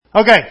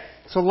Okay,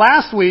 so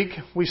last week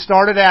we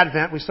started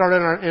Advent. We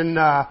started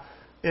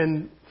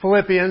in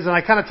Philippians, and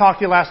I kind of talked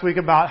to you last week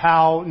about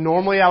how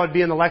normally I would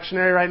be in the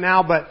lectionary right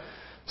now, but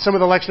some of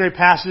the lectionary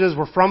passages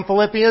were from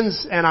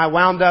Philippians, and I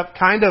wound up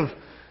kind of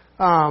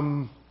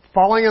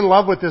falling in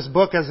love with this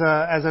book as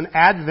an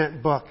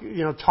Advent book.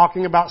 You know,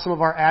 talking about some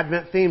of our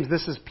Advent themes.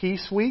 This is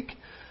Peace Week.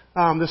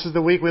 This is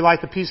the week we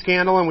light the peace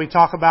candle, and we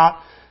talk about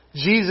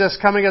Jesus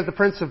coming as the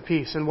Prince of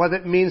Peace, and what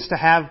it means to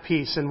have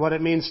peace, and what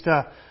it means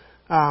to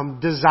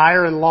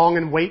desire and long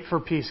and wait for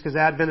peace, because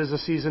Advent is a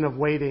season of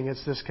waiting.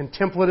 It's this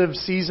contemplative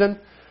season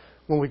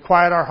when we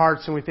quiet our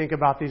hearts and we think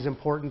about these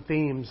important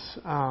themes.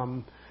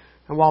 And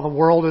while the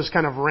world is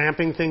kind of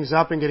ramping things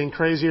up and getting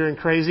crazier and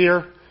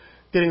crazier,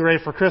 getting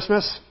ready for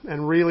Christmas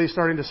and really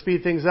starting to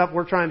speed things up,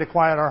 we're trying to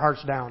quiet our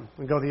hearts down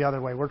and go the other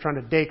way. We're trying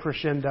to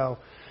decrescendo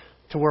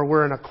to where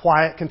we're in a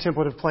quiet,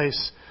 contemplative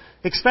place,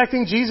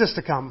 expecting Jesus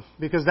to come,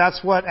 because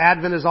that's what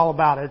Advent is all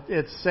about.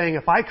 It's saying,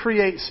 if I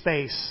create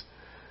space,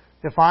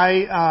 if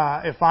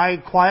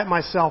I quiet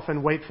myself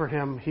and wait for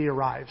Him, He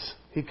arrives.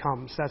 He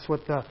comes. That's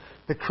what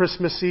the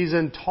Christmas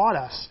season taught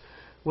us,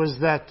 was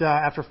that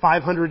after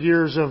 500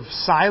 years of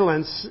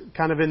silence,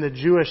 kind of in the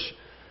Jewish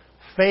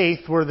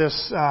faith, where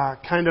this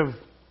kind of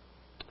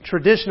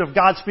tradition of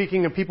God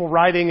speaking and people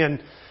writing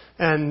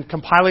and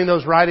compiling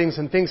those writings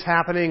and things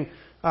happening,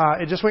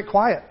 it just went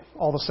quiet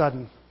all of a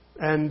sudden.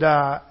 And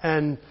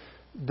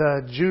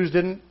the Jews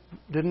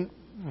didn't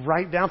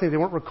write down things. They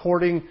weren't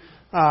recording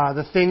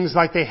the things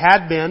like they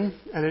had been,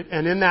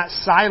 and in that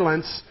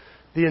silence,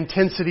 the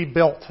intensity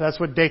built. That's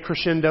what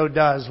decrescendo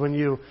does. When if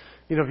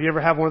you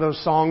ever have one of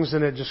those songs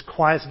and it just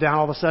quiets down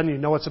all of a sudden, you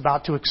know it's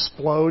about to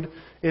explode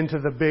into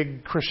the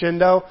big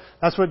crescendo.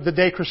 That's what the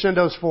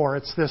decrescendo is for.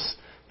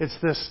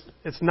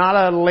 It's not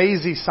a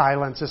lazy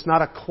silence. It's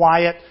not a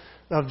quiet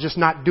of just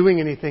not doing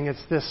anything.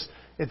 It's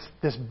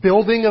this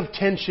building of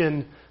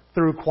tension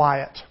through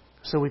quiet.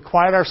 So we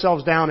quiet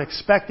ourselves down,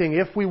 expecting,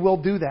 if we will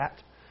do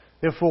that,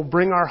 if we'll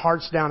bring our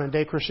hearts down in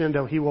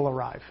decrescendo, He will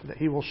arrive. That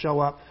He will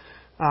show up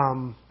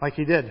like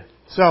He did.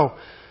 So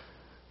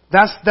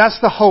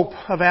that's the hope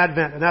of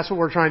Advent, and that's what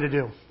we're trying to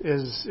do,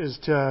 is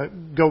to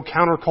go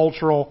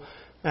countercultural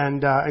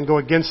and go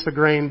against the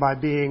grain by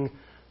being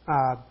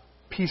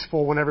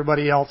peaceful when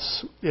everybody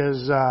else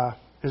is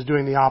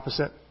doing the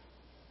opposite.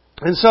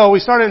 And so we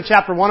started in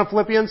chapter 1 of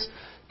Philippians,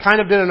 kind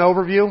of did an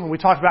overview, and we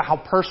talked about how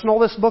personal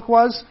this book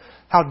was,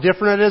 how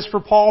different it is for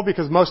Paul,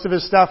 because most of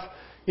his stuff,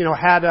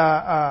 had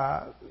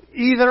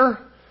either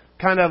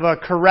kind of a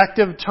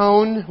corrective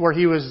tone where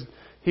he was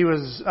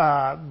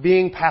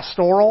being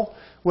pastoral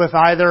with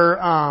either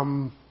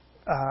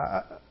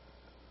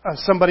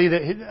somebody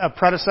a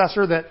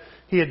predecessor that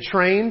he had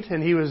trained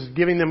and he was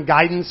giving them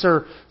guidance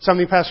or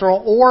something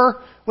pastoral,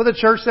 or with a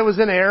church that was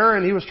in error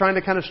and he was trying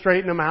to kind of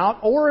straighten them out,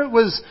 or it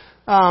was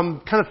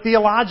kind of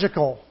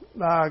theological.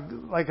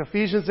 Like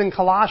Ephesians and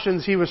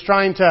Colossians, he was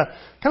trying to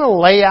kind of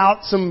lay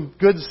out some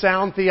good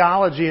sound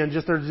theology, and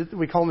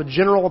we call them the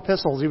general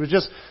epistles. He was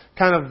just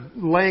kind of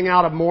laying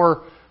out a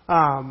more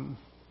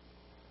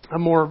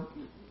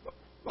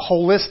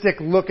holistic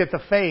look at the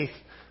faith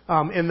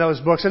in those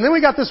books. And then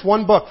we got this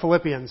one book,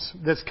 Philippians,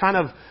 that's kind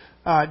of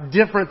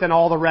different than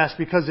all the rest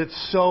because it's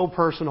so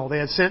personal. They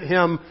had sent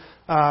him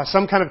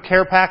some kind of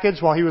care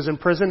package while he was in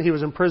prison. He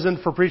was imprisoned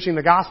for preaching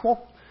the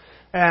gospel.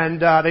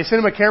 And they sent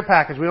him a care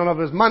package. We don't know if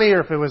it was money or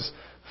if it was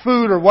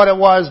food or what it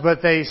was,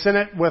 but they sent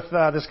it with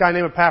this guy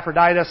named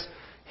Epaphroditus.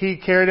 He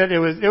carried it. It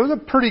was a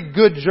pretty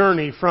good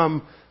journey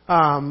from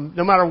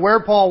no matter where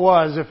Paul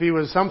was.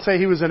 Some say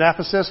he was in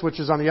Ephesus,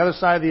 which is on the other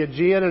side of the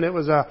Aegean, and it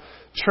was a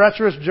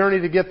treacherous journey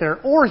to get there.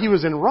 Or he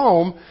was in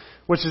Rome,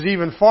 which is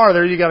even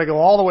farther. You got to go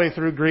all the way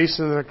through Greece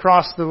and then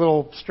across the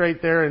little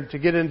strait there and to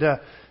get into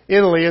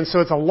Italy, and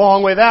so it's a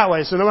long way that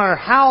way. So no matter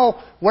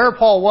where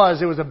Paul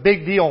was, it was a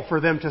big deal for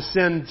them to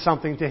send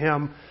something to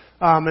him.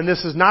 And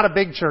this is not a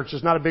big church.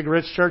 It's not a big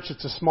rich church.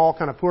 It's a small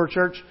kind of poor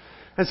church.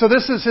 And so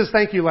this is his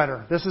thank you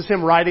letter. This is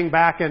him writing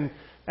back, and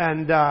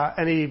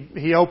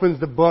he opens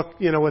the book,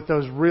 with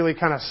those really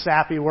kind of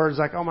sappy words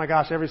like, "Oh my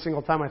gosh, every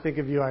single time I think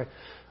of you,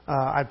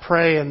 I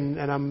pray,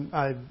 and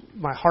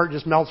my heart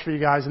just melts for you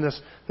guys." In this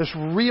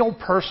real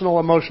personal,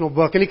 emotional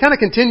book, and he kind of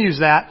continues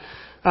that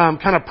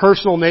kind of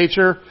personal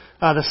nature.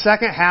 The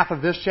second half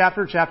of this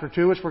chapter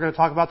 2, which we're going to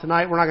talk about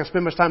tonight, we're not going to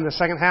spend much time in the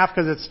second half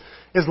because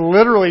it's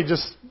literally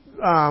just,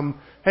 hey, I'm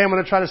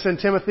going to try to send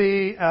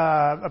Timothy.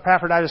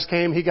 Epaphroditus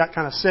came. He got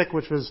kind of sick,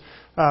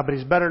 but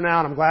he's better now,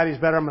 and I'm glad he's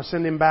better. I'm going to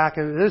send him back.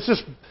 And it's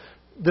just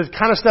the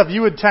kind of stuff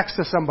you would text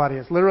to somebody.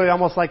 It's literally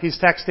almost like he's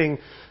texting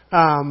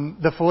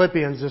the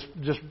Philippians,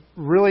 just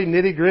really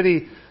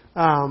nitty-gritty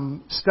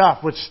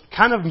stuff, which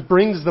kind of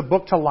brings the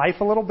book to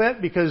life a little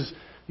bit, because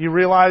you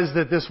realize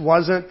that this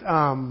wasn't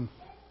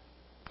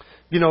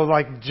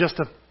like just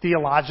a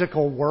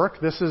theological work.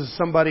 This is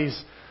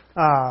somebody's,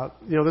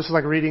 this is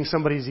like reading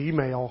somebody's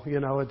email.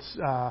 It's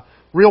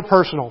real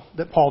personal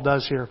that Paul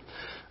does here.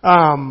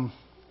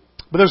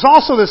 But there's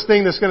also this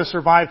thing that's going to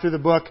survive through the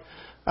book.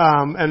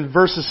 And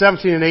verses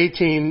 17 and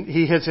 18,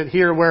 he hits it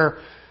here where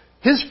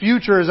his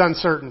future is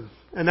uncertain.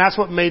 And that's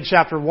what made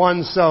chapter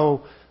 1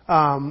 so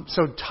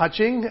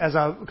touching,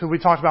 because we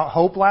talked about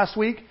hope last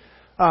week.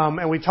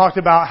 And we talked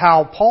about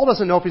how Paul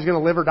doesn't know if he's going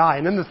to live or die.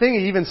 And then the thing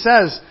he even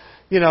says,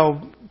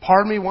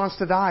 part of me wants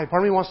to die.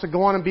 Part of me wants to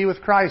go on and be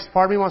with Christ.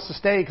 Part of me wants to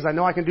stay because I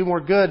know I can do more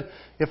good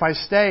if I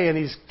stay. And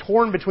he's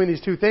torn between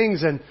these two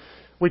things. And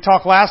we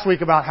talked last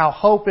week about how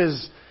hope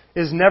is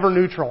never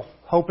neutral.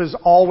 Hope is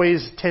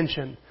always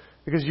tension,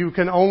 because you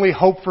can only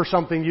hope for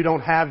something you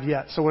don't have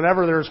yet. So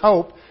whenever there's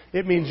hope,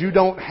 it means you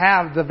don't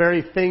have the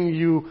very thing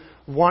you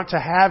want to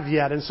have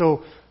yet. And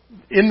so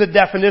in the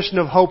definition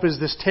of hope is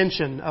this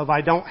tension of I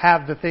don't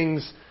have the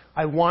things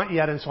I want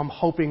yet, and so I'm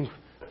hoping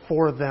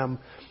for them.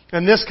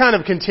 And this kind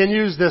of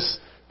continues this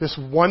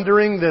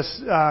wondering,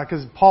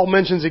 because Paul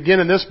mentions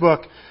again in this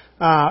book,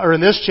 or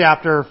in this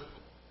chapter,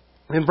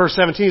 in verse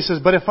 17, he says,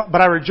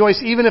 But I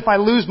rejoice even if I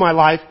lose my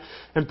life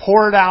and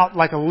pour it out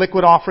like a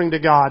liquid offering to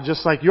God,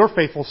 just like your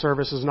faithful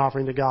service is an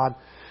offering to God.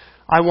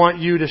 I want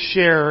you to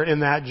share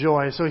in that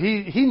joy. So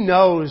he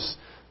knows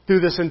through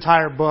this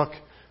entire book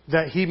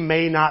that he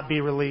may not be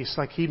released,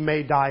 like he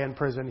may die in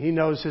prison. He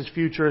knows his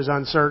future is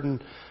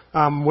uncertain,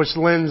 which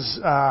lends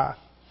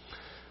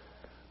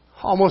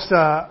almost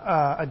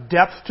a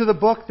depth to the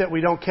book that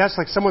we don't catch.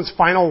 Like someone's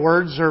final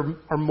words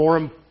are more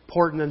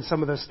important than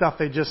some of the stuff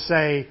they just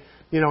say,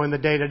 in the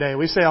day-to-day.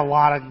 We say a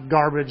lot of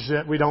garbage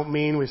that we don't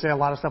mean. We say a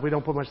lot of stuff we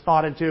don't put much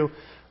thought into.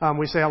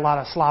 We say a lot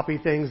of sloppy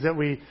things that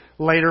we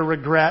later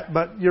regret.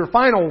 But your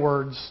final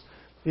words,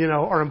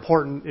 are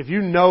important. If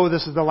you know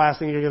this is the last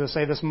thing you're going to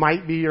say, this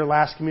might be your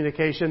last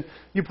communication,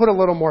 you put a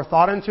little more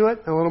thought into it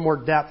and a little more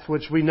depth,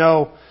 which we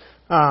know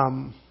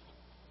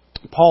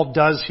Paul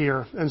does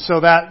here. And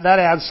so that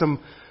adds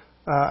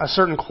a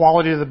certain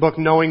quality to the book,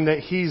 knowing that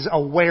he's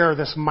aware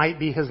this might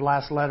be his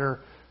last letter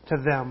to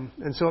them.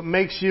 And so it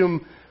makes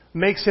him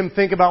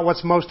think about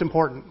what's most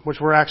important, which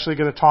we're actually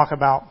going to talk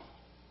about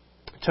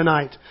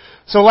tonight.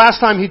 So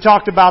last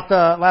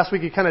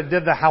week he kind of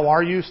did the how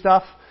are you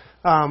stuff.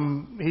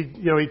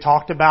 He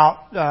talked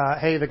about,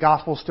 hey, the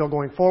gospel's still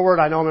going forward.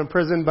 I know I'm in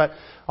prison, but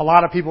a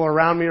lot of people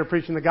around me are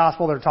preaching the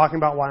gospel. They're talking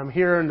about why I'm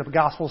here, and the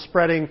gospel's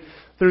spreading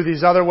through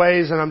these other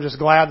ways, and I'm just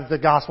glad that the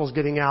gospel's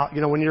getting out.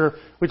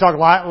 We talked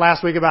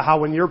last week about how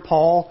when you're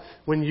Paul,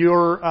 when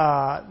you're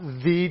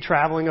the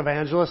traveling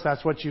evangelist,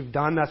 that's what you've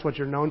done, that's what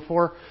you're known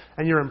for,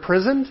 and you're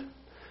imprisoned,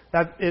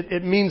 that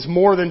it means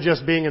more than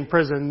just being in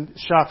prison.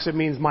 Shucks, it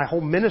means my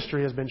whole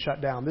ministry has been shut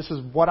down. This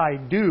is what I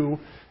do,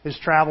 is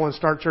travel and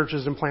start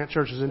churches and plant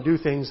churches and do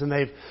things. And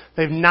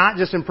they've not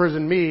just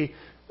imprisoned me,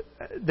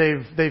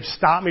 they've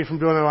stopped me from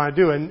doing what I want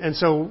to do. And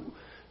so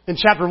in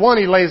chapter 1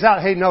 he lays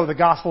out, hey, no, the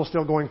gospel's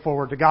still going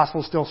forward. The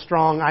gospel's still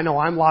strong. I know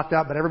I'm locked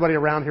up, but everybody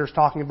around here is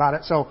talking about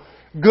it. So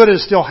good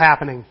is still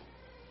happening.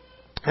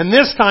 And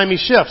this time he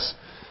shifts.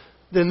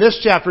 In this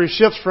chapter, he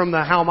shifts from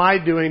the how am I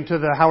doing to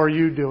the how are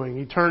you doing.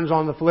 He turns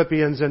on the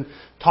Philippians and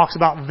talks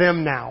about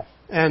them now.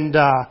 And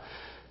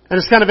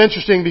it's kind of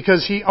interesting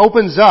because he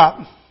opens up,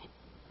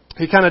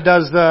 he kind of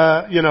does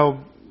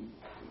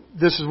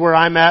this is where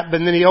I'm at, but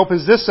then he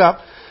opens this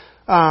up,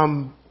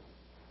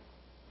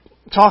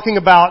 talking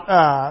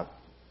about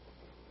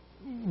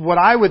what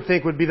I would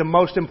think would be the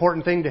most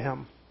important thing to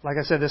him. Like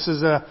I said, this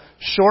is a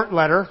short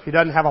letter. He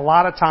doesn't have a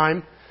lot of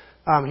time.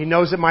 He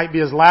knows it might be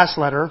his last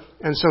letter,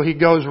 and so he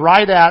goes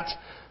right at,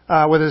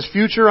 with his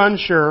future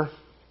unsure,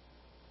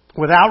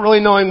 without really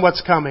knowing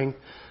what's coming,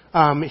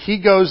 he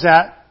goes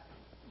at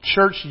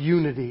church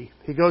unity.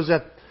 He goes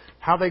at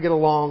how they get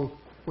along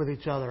with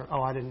each other.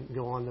 Oh, I didn't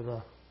go on to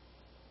the...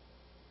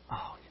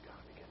 Oh, you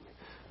gotta be kidding me.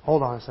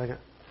 Hold on a second.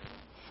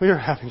 We are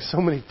having so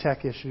many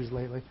tech issues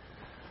lately.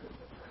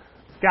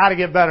 Gotta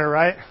get better,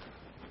 right?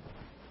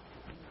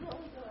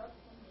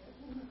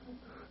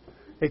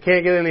 It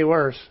can't get any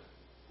worse.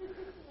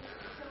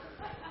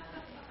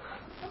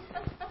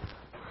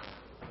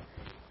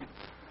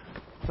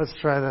 Let's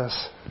try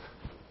this.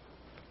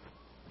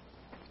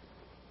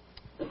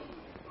 There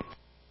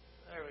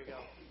we go.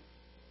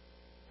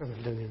 It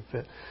didn't even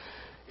fit.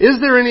 Is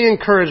there any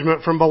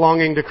encouragement from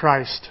belonging to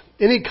Christ?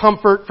 Any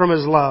comfort from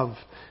His love?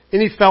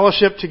 Any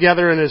fellowship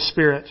together in His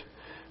Spirit?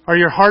 Are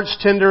your hearts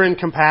tender and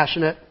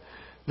compassionate?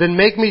 Then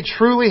make me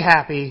truly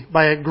happy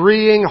by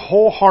agreeing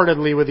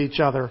wholeheartedly with each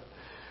other,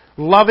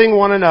 loving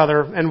one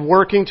another, and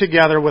working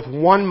together with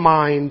one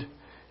mind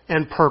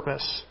and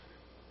purpose.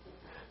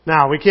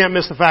 Now, we can't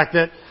miss the fact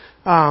that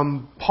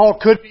Paul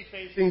could be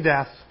facing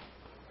death.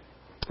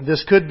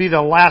 This could be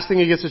the last thing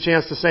he gets a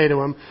chance to say to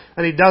him.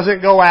 And he doesn't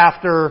go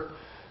after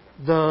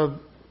the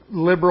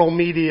liberal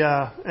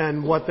media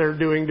and what they're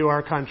doing to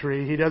our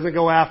country. He doesn't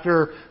go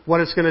after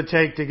what it's going to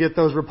take to get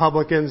those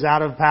Republicans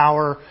out of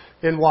power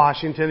in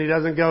Washington. He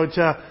doesn't go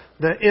to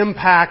the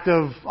impact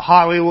of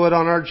Hollywood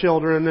on our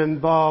children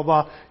and blah,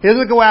 blah. He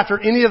doesn't go after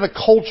any of the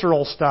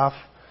cultural stuff.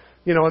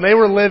 And they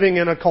were living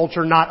in a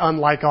culture not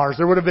unlike ours.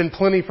 There would have been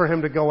plenty for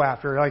him to go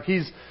after. Like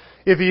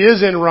if he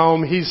is in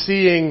Rome, he's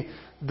seeing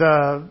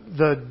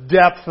the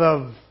depth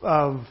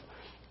of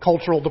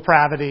cultural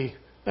depravity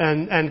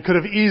and could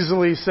have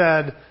easily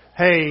said,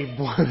 hey,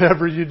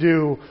 whatever you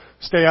do,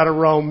 stay out of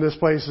Rome. This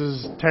place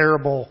is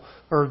terrible.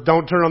 or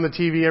don't turn on the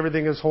TV,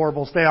 everything is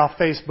horrible. Stay off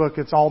Facebook,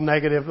 it's all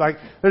negative. Like,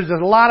 there's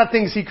a lot of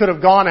things he could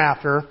have gone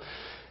after.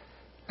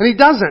 And he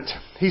doesn't.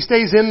 He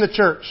stays in the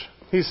church.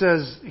 He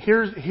says,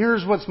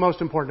 here's what's most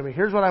important to me.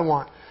 Here's what I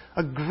want.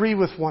 Agree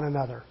with one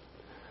another.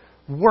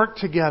 Work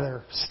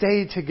together.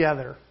 Stay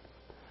together.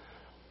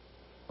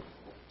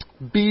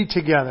 Be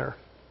together.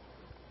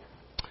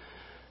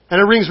 And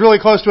it rings really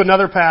close to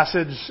another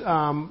passage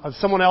of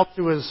someone else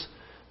who was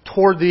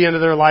toward the end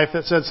of their life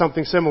that said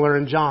something similar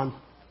in John.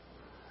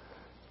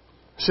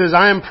 It says,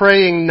 I am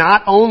praying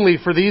not only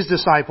for these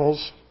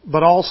disciples,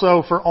 but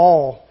also for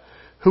all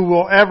who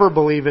will ever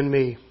believe in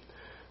me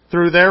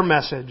through their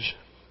message.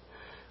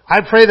 I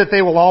pray that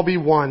they will all be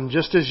one,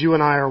 just as you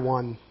and I are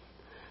one.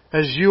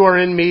 As you are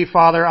in me,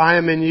 Father, I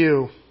am in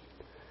you.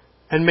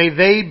 And may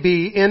they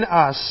be in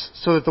us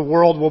so that the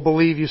world will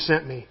believe you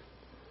sent me.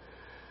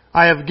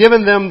 I have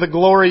given them the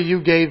glory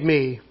you gave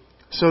me,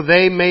 so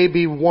they may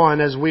be one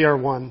as we are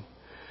one.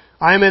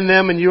 I am in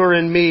them and you are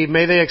in me.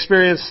 May they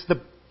experience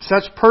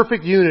such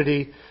perfect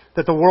unity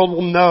that the world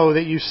will know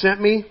that you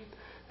sent me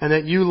and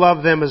that you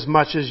love them as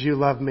much as you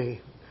love me.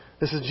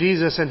 This is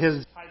Jesus and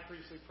his high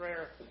priestly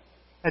prayer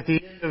at the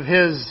end of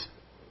his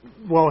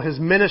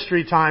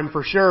ministry time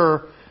for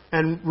sure,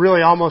 and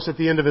really almost at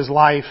the end of his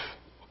life.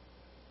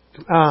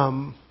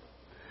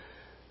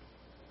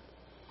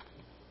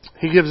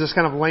 He gives this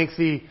kind of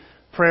lengthy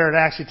prayer. It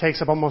actually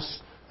takes up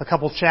almost a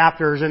couple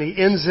chapters, and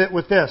he ends it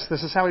with this.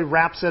 This is how he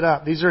wraps it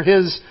up. These are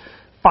his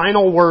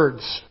final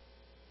words.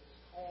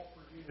 Call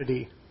for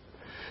unity.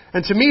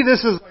 And to me,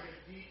 this is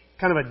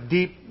kind of a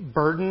deep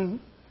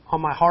burden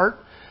on my heart.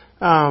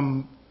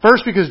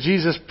 First, because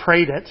Jesus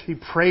prayed it. He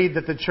prayed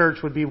that the church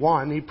would be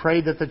one. He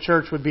prayed that the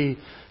church would be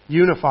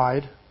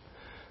unified.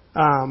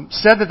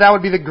 Said that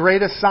would be the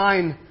greatest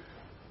sign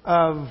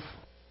of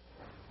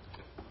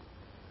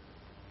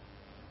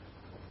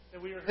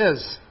that we are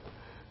His.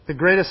 The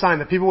greatest sign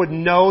that people would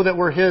know that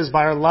we're His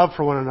by our love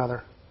for one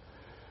another.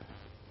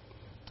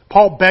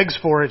 Paul begs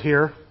for it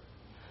here.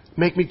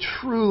 Make me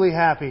truly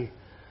happy.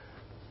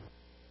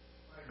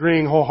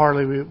 Agreeing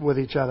wholeheartedly with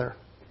each other.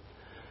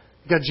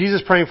 You got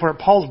Jesus praying for it.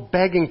 Paul's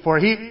begging for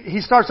it. He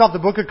starts off the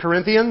book of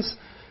Corinthians,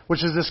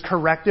 which is this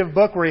corrective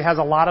book where he has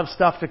a lot of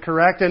stuff to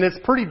correct, and it's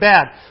pretty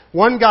bad.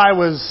 One guy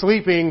was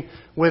sleeping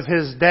with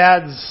his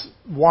dad's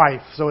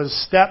wife, so his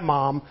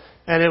stepmom,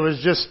 and it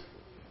was just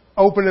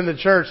open in the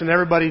church, and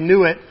everybody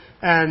knew it,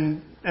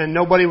 and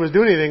nobody was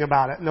doing anything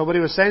about it. Nobody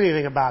was saying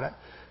anything about it.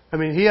 I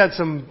mean, he had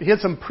some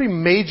pretty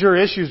major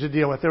issues to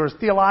deal with. There was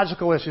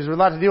theological issues. There was a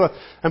lot to deal with.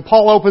 And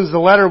Paul opens the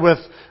letter with,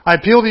 I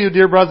appeal to you,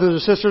 dear brothers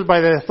and sisters, by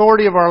the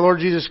authority of our Lord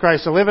Jesus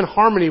Christ, to live in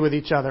harmony with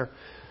each other.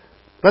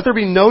 Let there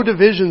be no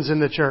divisions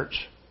in the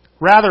church.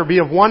 Rather, be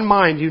of one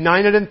mind,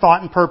 united in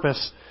thought and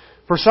purpose.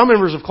 For some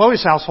members of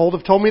Chloe's household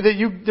have told me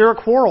that there are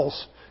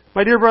quarrels.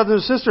 My dear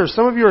brothers and sisters,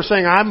 some of you are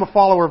saying, I'm a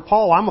follower of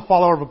Paul, I'm a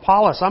follower of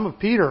Apollos, I'm of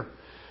Peter.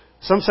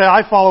 Some say,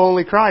 I follow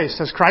only Christ.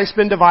 Has Christ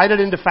been divided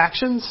into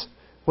factions?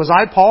 Was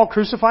I, Paul,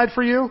 crucified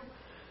for you?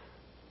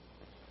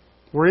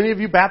 Were any of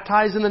you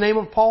baptized in the name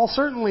of Paul?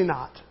 Certainly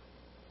not.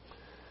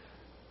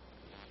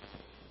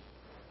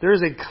 There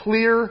is a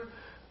clear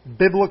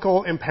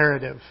biblical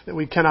imperative that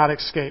we cannot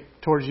escape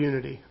towards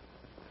unity,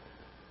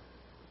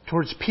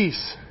 towards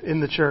peace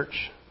in the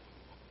church.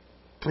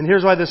 And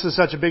here's why this is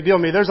such a big deal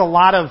to me. There's a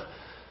lot of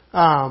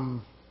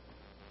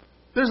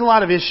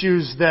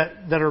issues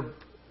that are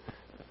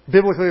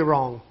biblically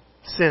wrong.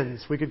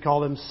 Sins. We could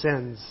call them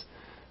sins.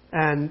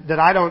 And that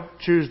I don't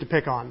choose to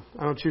pick on.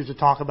 I don't choose to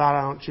talk about.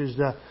 I don't choose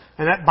to,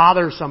 and that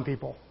bothers some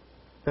people.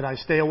 That I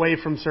stay away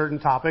from certain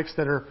topics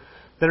that are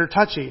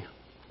touchy.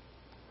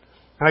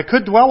 And I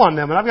could dwell on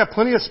them, and I've got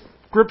plenty of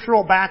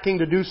scriptural backing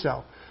to do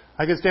so.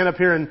 I could stand up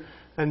here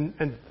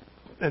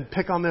and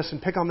pick on this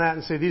and pick on that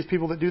and say these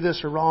people that do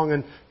this are wrong,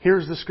 and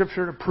here's the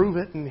scripture to prove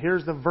it, and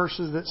here's the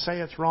verses that say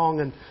it's wrong,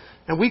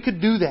 and we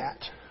could do that.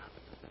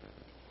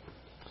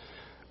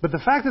 But the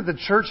fact that the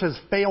church has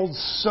failed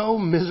so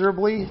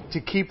miserably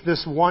to keep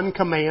this one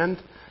command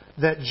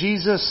that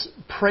Jesus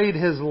prayed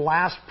his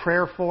last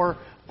prayer for,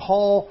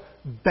 Paul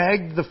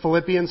begged the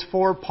Philippians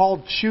for,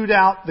 Paul chewed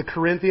out the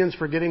Corinthians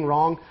for getting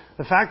wrong,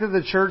 the fact that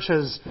the church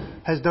has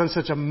done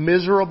such a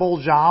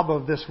miserable job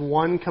of this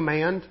one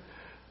command,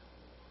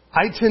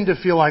 I tend to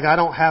feel like I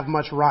don't have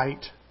much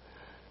right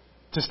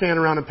to stand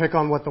around and pick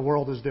on what the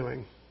world is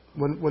doing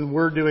when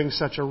we're doing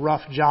such a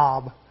rough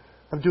job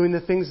of doing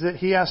the things that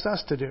He asked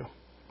us to do.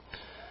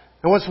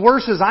 And what's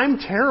worse is I'm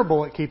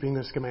terrible at keeping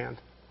this command.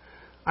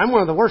 I'm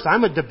one of the worst.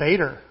 I'm a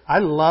debater. I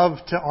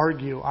love to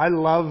argue. I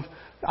love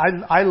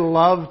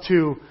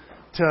to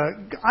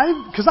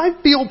because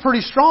I feel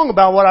pretty strong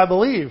about what I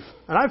believe.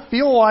 And I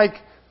feel like,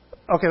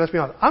 okay, let's be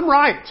honest, I'm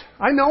right.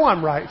 I know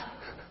I'm right.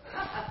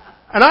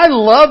 And I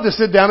love to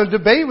sit down and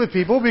debate with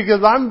people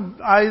because I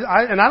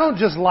don't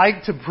just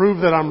like to prove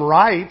that I'm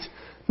right.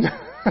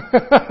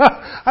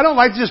 I don't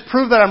like to just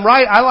prove that I'm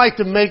right. I like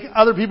to make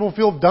other people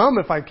feel dumb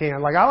if I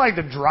can. Like I like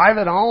to drive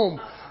it home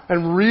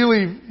and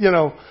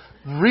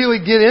really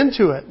get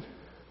into it.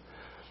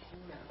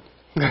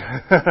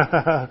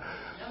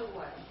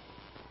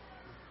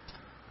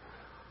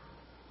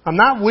 I'm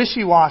not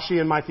wishy-washy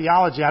in my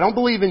theology. I don't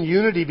believe in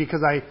unity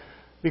because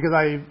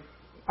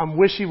I'm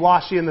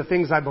wishy-washy in the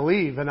things I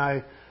believe, and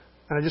I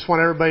just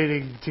want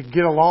everybody to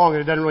get along,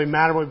 and it doesn't really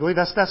matter what we believe.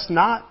 That's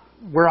not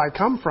where I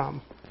come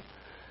from.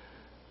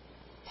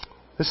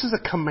 This is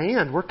a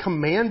command. We're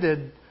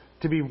commanded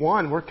to be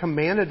one. We're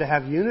commanded to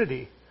have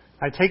unity.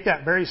 I take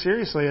that very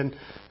seriously, and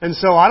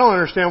so I don't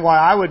understand why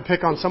I would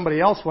pick on somebody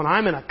else when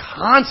I'm in a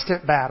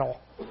constant battle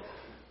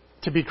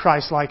to be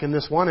Christ-like in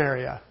this one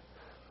area.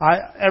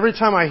 Every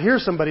time I hear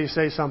somebody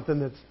say something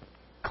that's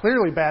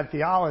clearly bad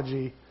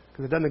theology,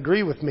 because it doesn't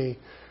agree with me,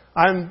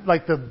 I'm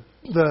like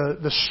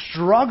the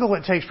struggle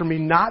it takes for me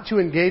not to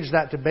engage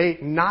that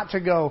debate, not to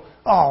go,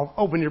 oh,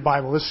 open your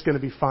Bible, this is going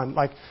to be fun.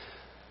 Like,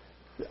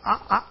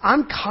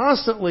 I'm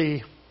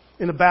constantly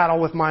in a battle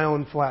with my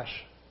own flesh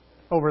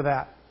over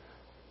that.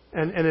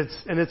 And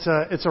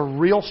it's a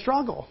real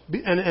struggle.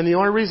 And the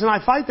only reason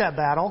I fight that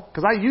battle,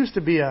 because that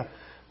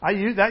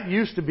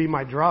used to be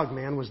my drug,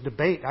 man, was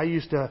debate. I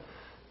used to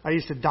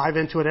dive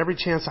into it every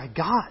chance I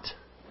got.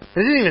 It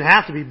didn't even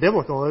have to be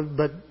biblical,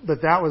 but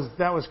that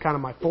was kind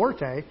of my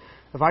forte.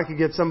 If I could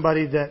get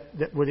somebody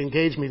that would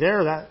engage me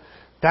there,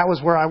 that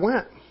was where I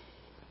went.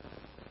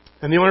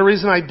 And the only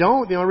reason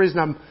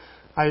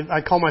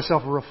I call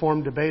myself a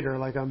reformed debater,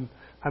 like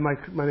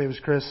my name is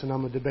Chris and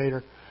I'm a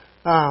debater,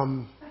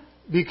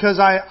 because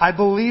I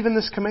believe in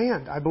this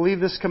command. I believe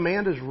this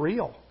command is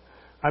real.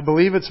 I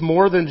believe it's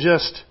more than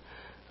just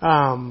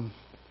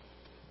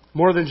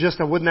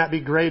wouldn't that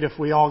be great if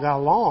we all got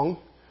along?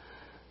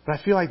 But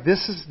I feel like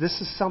this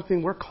is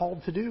something we're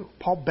called to do.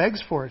 Paul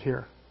begs for it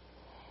here.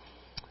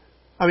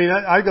 I mean,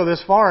 I go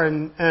this far,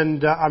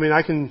 and I mean,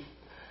 I can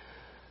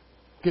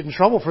get in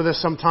trouble for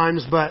this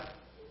sometimes, but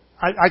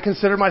I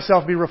consider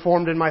myself to be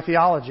reformed in my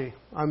theology.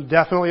 I'm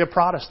definitely a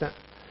Protestant.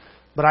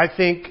 But I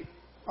think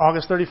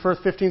August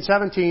 31st,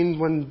 1517,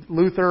 when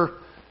Luther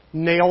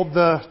nailed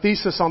the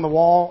thesis on the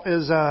wall,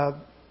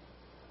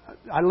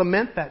 I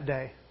lament that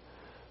day.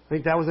 I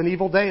think that was an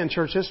evil day in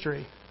church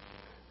history.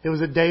 It was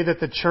a day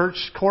that the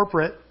church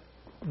corporate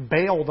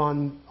bailed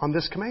on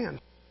this command.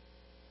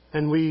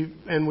 And we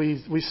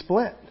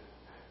split.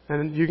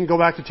 And you can go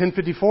back to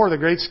 1054, the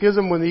Great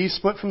Schism, when the East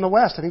split from the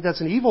West. I think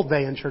that's an evil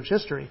day in church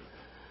history.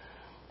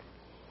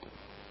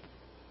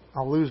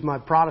 I'll lose my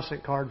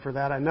Protestant card for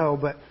that, I know,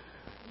 but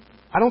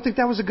I don't think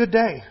that was a good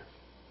day.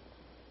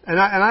 And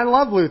I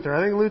love Luther.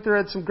 I think Luther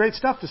had some great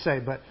stuff to say,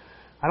 but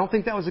I don't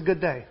think that was a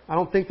good day. I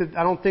don't think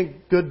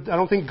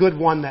good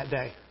won that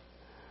day.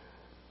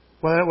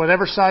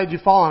 Whatever side you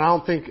fall on, I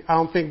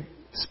don't think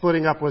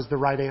splitting up was the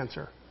right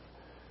answer.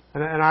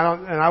 And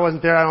I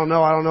wasn't there. I don't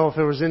know if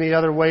there was any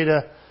other way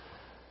to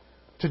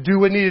do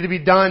what needed to be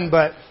done,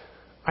 but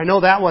I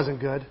know that wasn't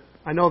good.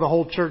 I know the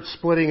whole church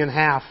splitting in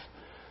half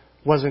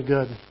wasn't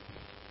good.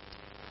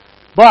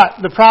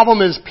 But the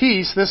problem is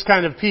peace. This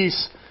kind of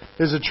peace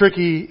is a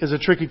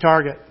tricky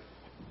target.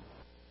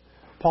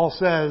 Paul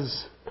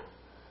says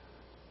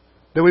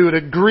that we would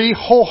agree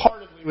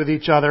wholeheartedly with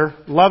each other,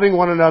 loving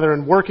one another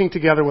and working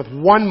together with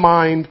one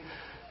mind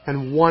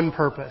and one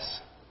purpose.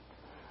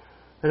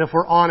 And if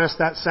we're honest,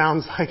 that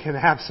sounds like an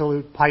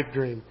absolute pipe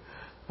dream.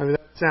 I mean,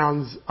 that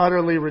sounds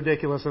utterly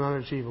ridiculous and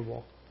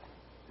unachievable.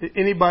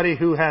 Anybody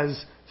who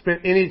has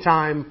spent any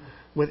time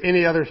with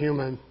any other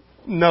human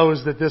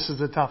knows that this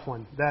is a tough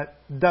one. That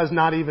does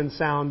not even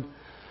sound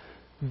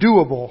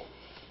doable.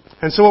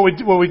 And so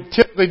what we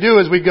typically do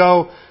is we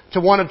go to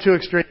one of two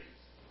extremes.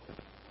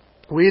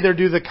 We either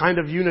do the kind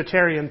of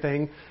Unitarian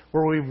thing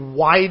where we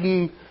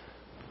widen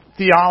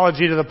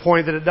theology to the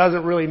point that it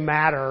doesn't really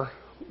matter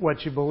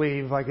what you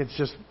believe, like it's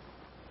just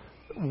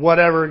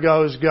whatever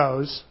goes,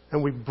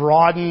 and we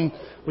broaden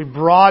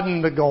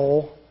the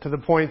goal to the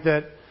point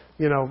that,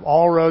 you know,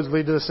 all roads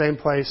lead to the same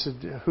place.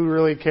 Who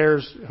really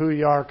cares who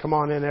you are? Come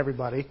on in,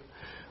 everybody.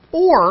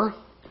 Or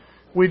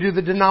we do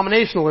the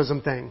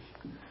denominationalism thing,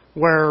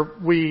 where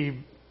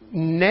we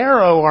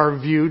narrow our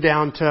view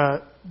down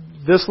to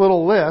this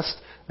little list.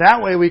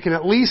 That way we can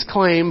at least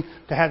claim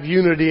to have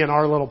unity in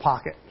our little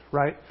pocket,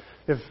 right?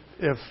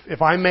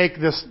 If I make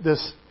this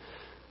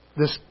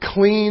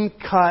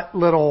clean-cut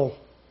little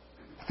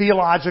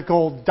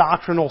theological,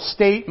 doctrinal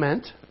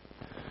statement,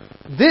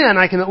 then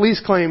I can at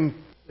least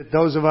claim that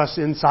those of us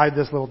inside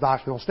this little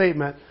doctrinal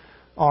statement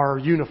are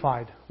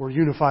unified. We're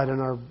unified in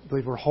our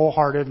belief. We're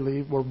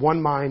wholeheartedly, we're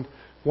one mind,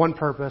 one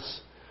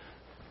purpose,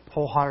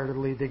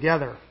 wholeheartedly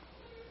together.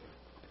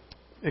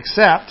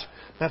 Except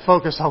that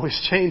focus always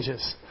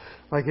changes.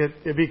 Like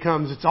it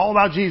becomes, it's all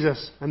about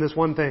Jesus and this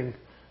one thing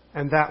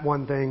and that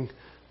one thing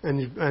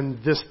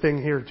and this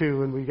thing here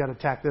too, and we got to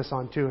tack this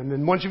on too. And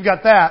then once you've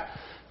got that,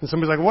 and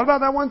somebody's like, what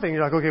about that one thing?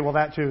 You're like, okay, well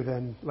that too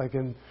then. Like,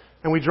 and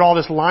we draw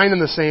this line in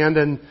the sand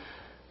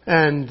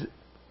and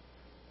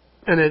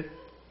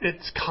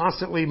it's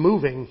constantly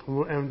moving,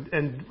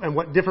 and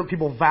what different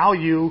people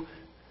value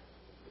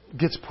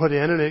gets put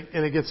in,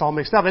 and it gets all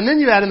mixed up. And then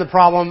you add in the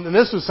problem, and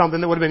this was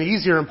something that would have been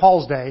easier in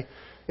Paul's day,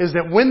 is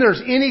that when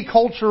there's any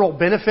cultural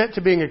benefit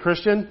to being a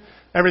Christian,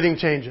 everything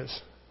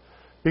changes.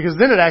 Because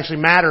then it actually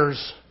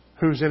matters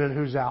who's in and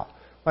who's out.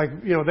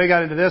 they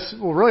got into this,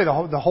 well, really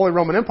the Holy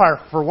Roman Empire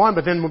for one,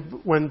 but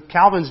then when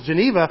Calvin's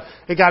Geneva,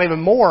 it got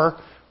even more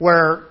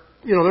where,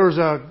 there was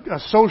a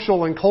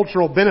social and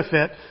cultural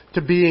benefit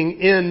to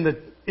being in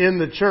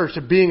the church,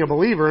 to being a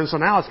believer. And so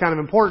now it's kind of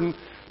important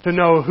to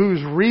know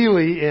who's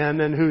really in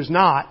and who's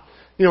not.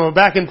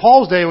 Back in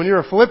Paul's day, when you're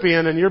a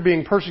Philippian and you're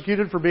being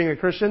persecuted for being a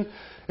Christian,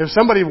 if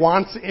somebody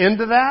wants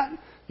into that,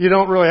 you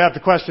don't really have to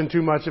question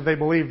too much if they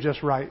believe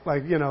just right.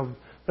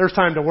 There's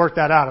time to work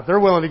that out. If they're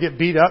willing to get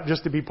beat up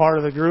just to be part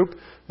of the group,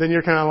 then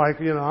you're kind of like,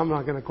 I'm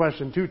not going to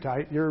question too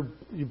tight.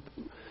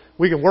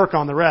 We can work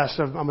on the rest.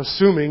 I'm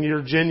assuming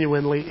you're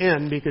genuinely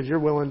in because you're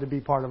willing to be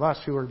part of us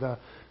who are the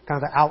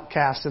kind of the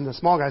outcasts and the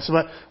small guys. So,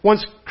 but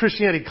once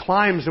Christianity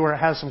climbs to where it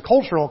has some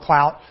cultural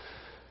clout,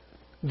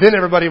 then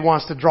everybody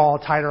wants to draw a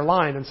tighter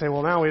line and say,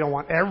 well, now we don't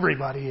want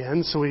everybody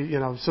in. So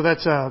so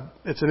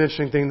it's an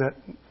interesting thing that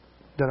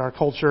our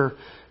culture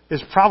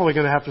is probably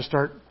going to have to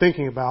start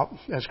thinking about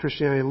as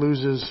Christianity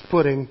loses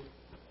footing.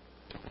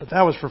 But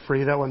that was for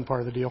free. That wasn't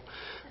part of the deal.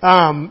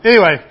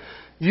 Anyway,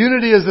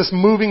 unity is this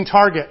moving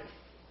target.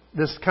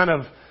 This kind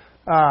of,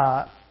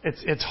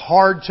 it's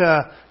hard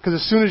to, because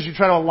as soon as you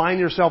try to align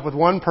yourself with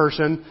one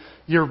person,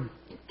 you're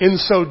in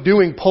so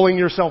doing pulling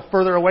yourself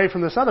further away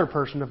from this other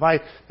person. If I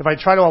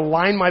try to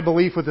align my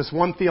belief with this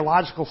one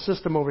theological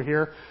system over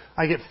here,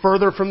 I get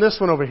further from this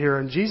one over here.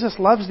 And Jesus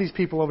loves these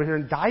people over here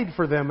and died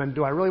for them. And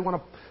do I really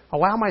want to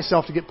allow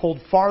myself to get pulled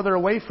farther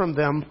away from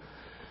them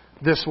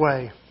this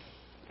way?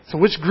 So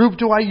which group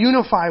do I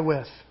unify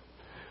with?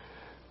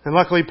 And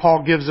luckily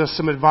Paul gives us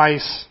some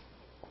advice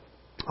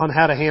on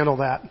how to handle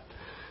that.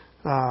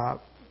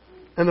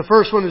 And the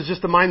first one is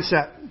just the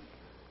mindset.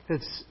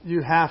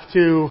 You have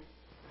to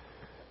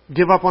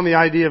give up on the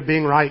idea of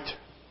being right.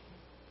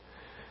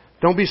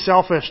 Don't be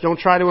selfish. Don't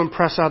try to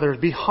impress others.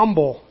 Be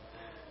humble.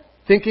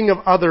 Thinking of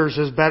others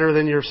is better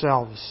than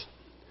yourselves.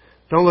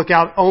 Don't look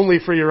out only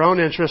for your own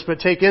interest, but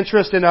take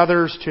interest in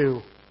others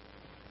too.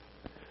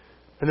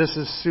 And this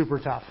is super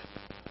tough.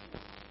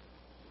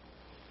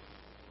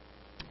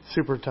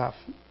 Super tough.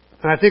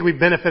 And I think we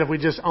benefit if we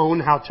just own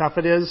how tough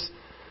it is.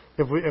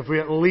 If we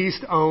at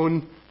least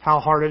own how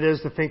hard it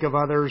is to think of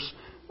others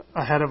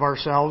ahead of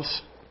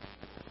ourselves.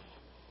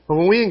 But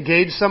when we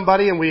engage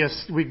somebody and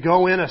we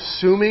go in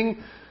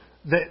assuming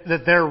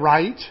that they're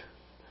right,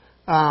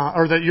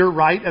 or that you're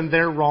right and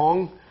they're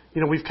wrong,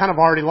 we've kind of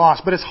already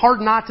lost. But it's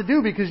hard not to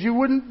do because you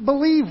wouldn't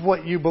believe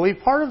what you believe.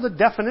 Part of the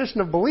definition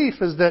of belief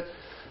is that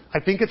I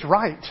think it's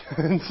right.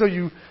 And so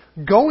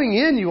going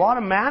in, you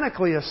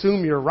automatically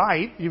assume you're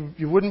right.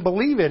 You wouldn't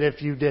believe it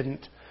if you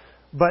didn't.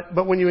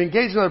 But when you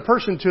engage another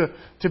person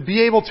to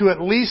be able to at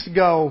least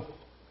go,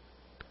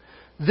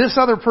 this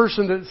other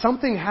person, that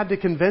something had to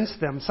convince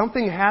them.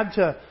 Something had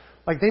to,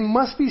 they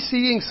must be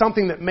seeing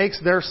something that makes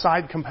their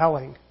side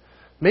compelling.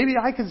 Maybe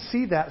I could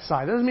see that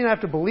side. That doesn't mean I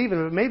have to believe in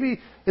it, but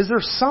maybe,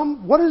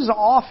 what is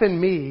off in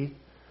me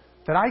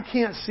that I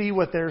can't see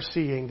what they're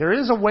seeing? There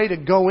is a way to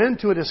go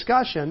into a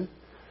discussion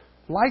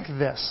like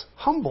this,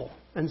 humble,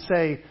 and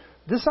say,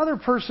 this other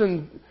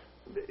person,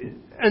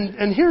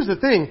 and here's the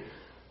thing,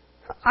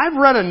 I've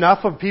read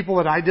enough of people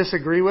that I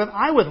disagree with.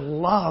 I would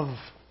love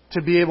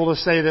to be able to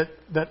say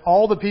that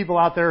all the people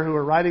out there who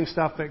are writing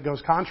stuff that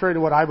goes contrary to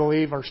what I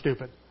believe are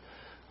stupid.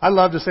 I'd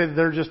love to say that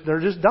they're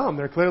just dumb.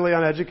 They're clearly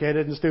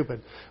uneducated and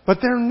stupid. But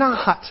they're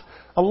not.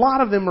 A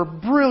lot of them are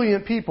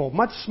brilliant people,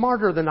 much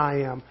smarter than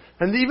I am.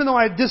 And even though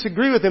I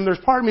disagree with them, there's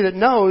part of me that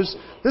knows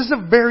this is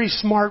a very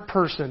smart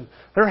person.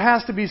 There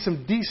has to be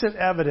some decent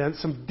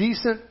evidence, some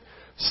decent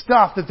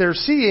stuff that they're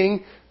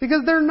seeing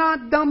because they're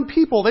not dumb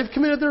people. They've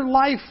committed their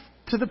life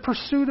to the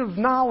pursuit of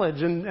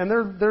knowledge, and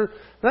that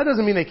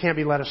doesn't mean they can't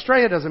be led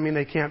astray. It doesn't mean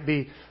they can't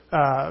be,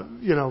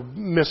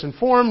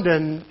 misinformed,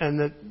 and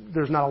that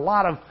there's not a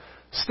lot of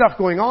stuff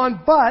going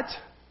on. But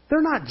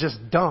they're not just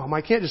dumb.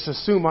 I can't just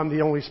assume I'm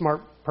the only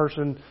smart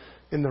person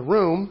in the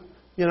room.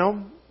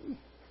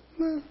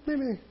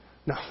 Maybe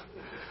no.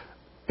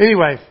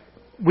 Anyway,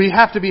 we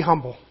have to be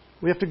humble.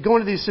 We have to go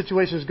into these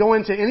situations, go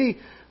into any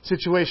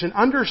situation,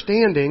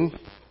 understanding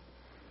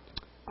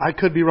I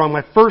could be wrong.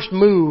 My first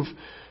move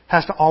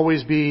has to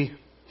always be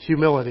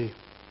humility.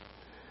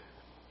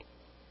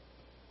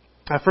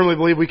 I firmly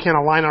believe we can't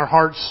align our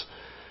hearts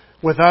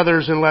with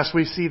others unless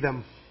we see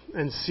them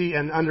and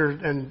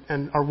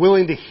are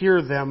willing to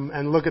hear them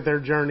and look at their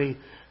journey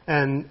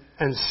and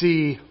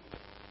see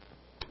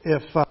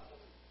if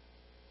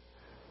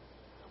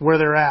where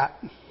they're at.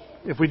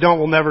 If we don't,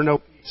 we'll never know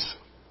peace.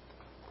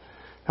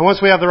 And once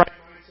we have the right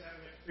mindset,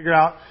 we have to figure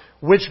out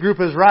which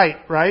group is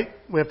right?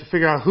 We have to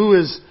figure out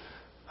who's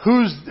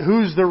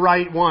the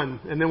right one.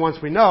 And then once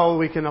we know,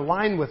 we can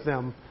align with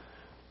them.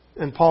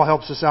 And Paul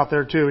helps us out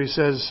there too. He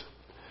says,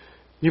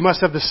 you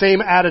must have the same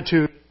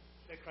attitude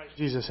that Christ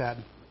Jesus had.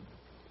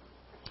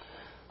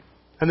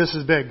 And this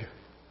is big.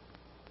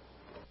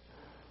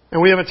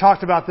 And we haven't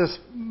talked about this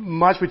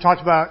much. We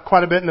talked about it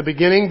quite a bit in the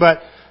beginning,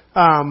 but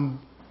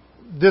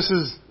this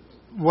is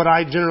what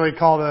I generally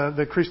call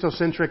the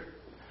Christocentric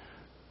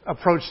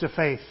approach to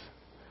faith.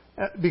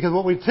 Because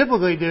what we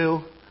typically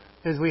do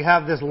is we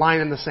have this line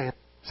in the sand.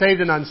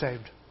 Saved and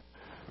unsaved.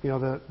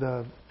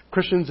 The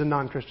Christians and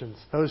non-Christians.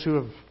 Those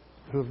who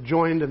have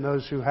joined and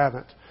those who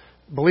haven't.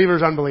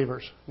 Believers,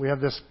 unbelievers. We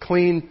have this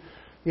clean,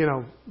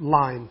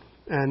 line.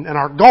 And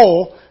our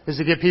goal is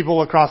to get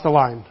people across the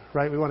line,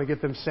 right? We want to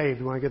get them saved.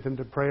 We want to get them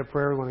to pray a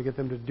prayer. We want to get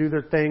them to do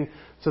their thing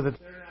so that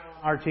they're now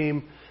on our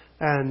team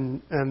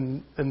and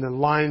the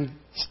line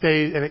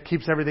stays and it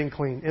keeps everything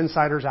clean.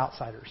 Insiders,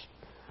 outsiders,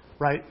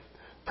 right?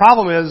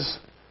 Problem is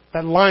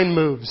that line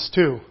moves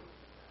too.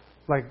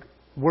 Like,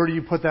 where do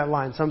you put that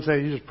line? Some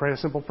say you just pray a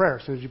simple prayer.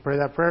 As soon as you pray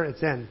that prayer,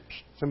 it's in.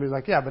 Somebody's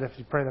like, yeah, but if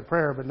you pray the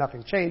prayer but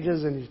nothing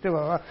changes and you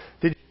still,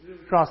 did you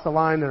cross the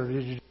line or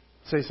did you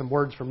say some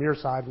words from your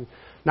side and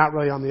not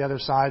really on the other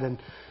side?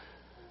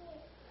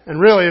 And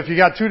really, if you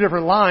got two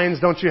different lines,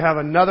 don't you have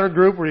another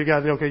group where you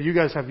got, okay, you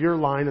guys have your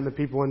line and the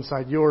people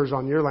inside yours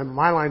on your line.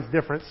 My line's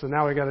different, so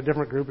now we got a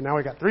different group, and now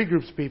we got three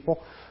groups of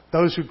people.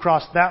 Those who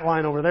crossed that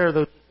line over there,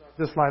 those who crossed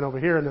this line over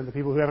here, and then the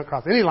people who haven't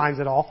crossed any lines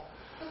at all.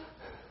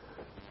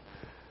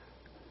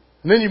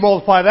 And then you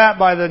multiply that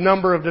by the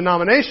number of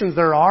denominations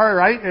there are,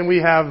 right? And we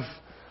have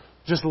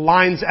just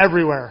lines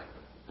everywhere.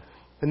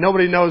 And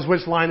nobody knows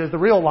which line is the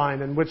real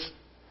line and which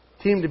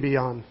team to be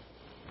on.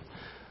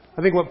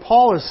 I think what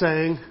Paul is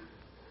saying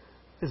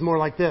is more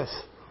like this.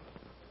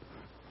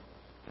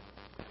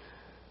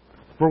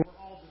 We're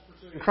all just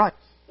pursuing Christ.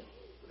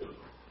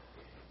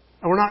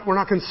 And we're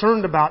not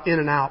concerned about in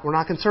and out.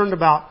 We're concerned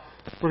about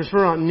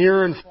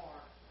near and far.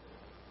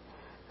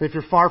 And if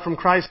you're far from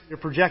Christ, your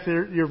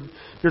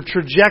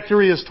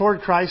trajectory is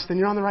toward Christ, then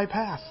you're on the right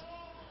path.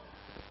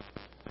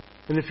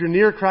 And if you're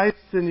near Christ,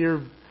 then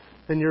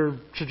your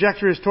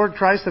trajectory is toward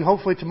Christ, and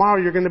hopefully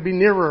tomorrow you're going to be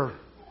nearer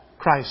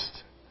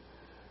Christ.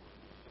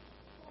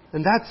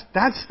 And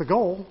that's the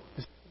goal,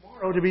 is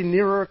tomorrow to be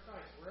nearer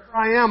Christ, wherever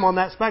I am on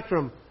that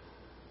spectrum.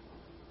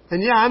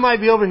 And yeah, I might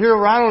be over here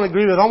where I don't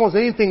agree with almost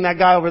anything that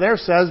guy over there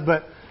says,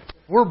 but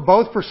if we're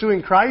both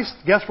pursuing Christ,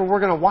 guess where we're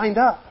going to wind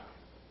up?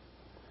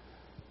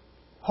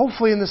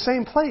 Hopefully in the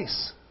same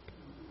place.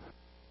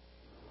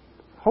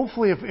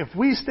 Hopefully if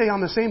we stay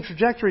on the same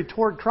trajectory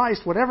toward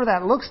Christ, whatever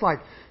that looks like,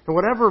 and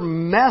whatever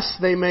mess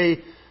they may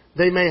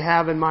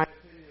have, in my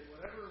opinion,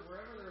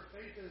 wherever their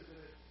faith is in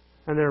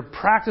it, and their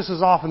practice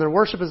is off, and their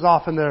worship is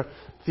off, and their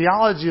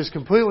theology is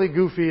completely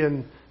goofy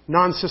and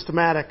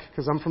non-systematic,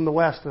 because I'm from the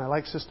West and I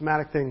like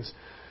systematic things.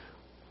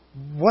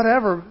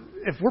 Whatever,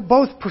 if we're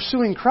both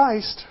pursuing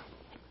Christ,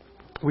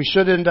 we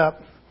should end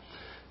up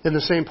in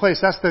the same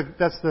place. That's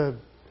the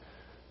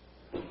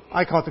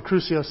I call it the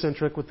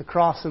cruciocentric, with the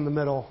cross in the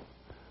middle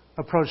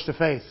approach to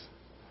faith.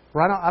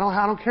 Where I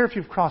don't care if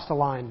you've crossed a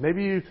line.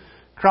 Maybe you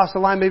crossed a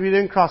line, maybe you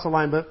didn't cross a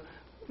line, but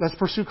let's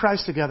pursue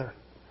Christ together.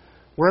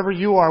 Wherever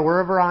you are,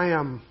 wherever I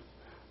am,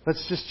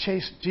 let's just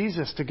chase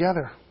Jesus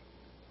together.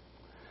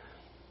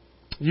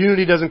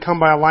 Unity doesn't come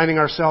by aligning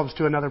ourselves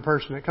to another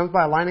person. It comes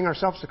by aligning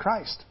ourselves to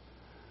Christ.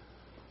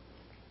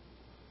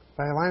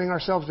 By aligning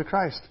ourselves to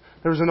Christ.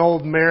 There was an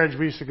old marriage.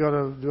 We used to go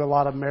to do a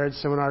lot of marriage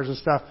seminars and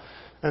stuff.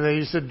 And they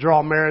used to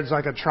draw marriage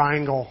like a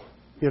triangle.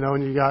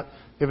 And you got,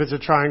 if it's a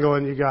triangle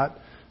and you got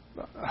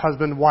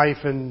husband,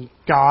 wife, and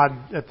God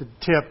at the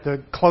tip,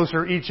 the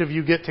closer each of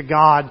you get to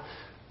God,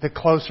 the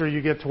closer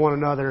you get to one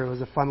another. It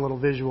was a fun little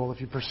visual. If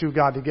you pursue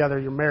God together,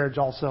 your marriage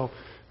also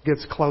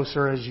gets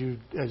closer as you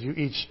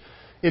each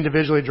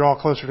individually draw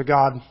closer to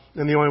God.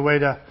 And the only way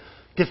to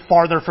get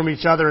farther from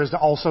each other is to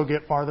also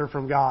get farther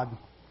from God.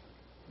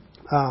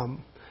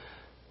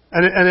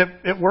 And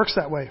it works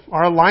that way.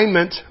 Our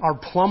alignment, our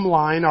plumb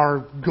line,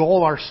 our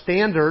goal, our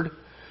standard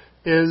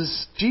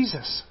is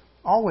Jesus.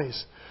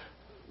 Always.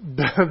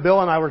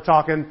 Bill and I were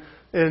talking,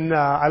 and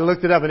I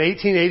looked it up. In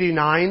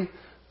 1889,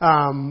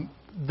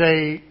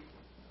 they,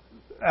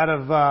 out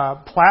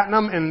of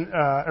platinum and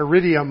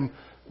iridium,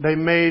 they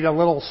made a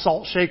little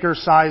salt shaker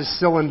size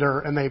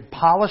cylinder, and they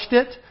polished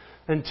it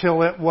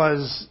until it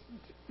was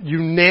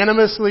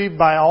unanimously,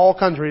 by all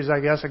countries, I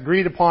guess,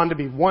 agreed upon to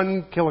be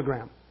 1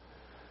 kilogram.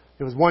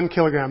 It was 1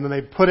 kilogram. Then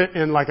they put it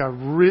in like a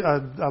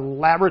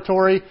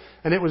laboratory,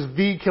 and it was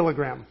the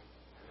kilogram.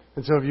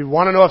 And so if you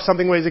want to know if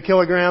something weighs a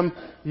kilogram,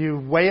 you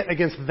weigh it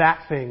against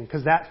that thing,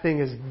 because that thing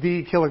is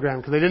the kilogram.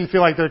 Because they didn't feel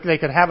like they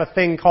could have a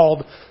thing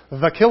called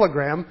the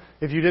kilogram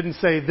if you didn't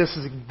say this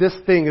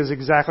thing is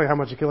exactly how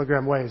much a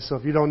kilogram weighs. So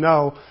if you don't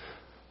know,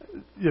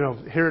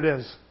 here it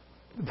is.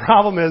 The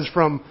problem is,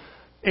 from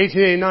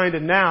 1889 to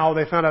now,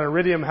 they found out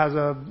iridium has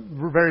a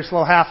very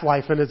slow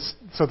half-life, and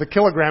so the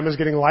kilogram is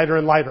getting lighter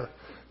and lighter.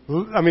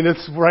 I mean,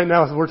 it's right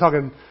now we're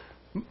talking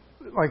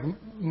like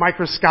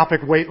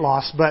microscopic weight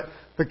loss, but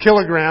the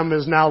kilogram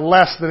is now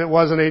less than it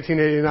was in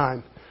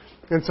 1889.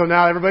 And so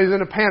now everybody's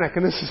in a panic,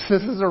 and this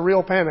is a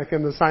real panic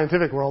in the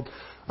scientific world,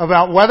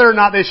 about whether or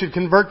not they should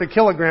convert the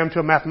kilogram to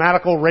a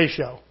mathematical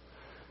ratio.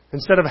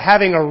 Instead of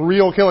having a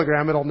real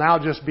kilogram, it'll now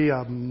just be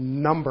a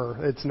number.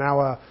 It's now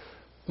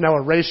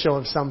a ratio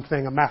of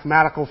something, a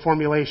mathematical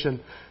formulation.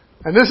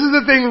 And this is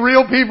the thing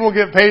real people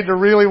get paid to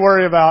really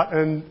worry about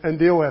and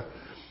deal with.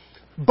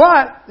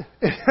 But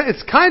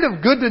it's kind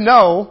of good to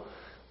know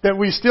that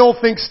we still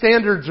think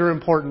standards are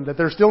important, that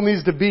there still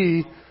needs to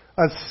be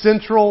a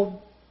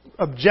central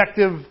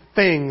objective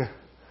thing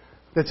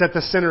that's at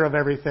the center of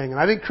everything. And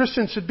I think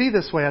Christians should be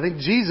this way. I think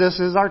Jesus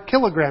is our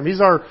kilogram.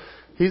 He's our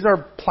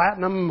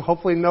platinum,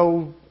 hopefully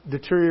no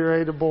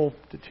deterioratable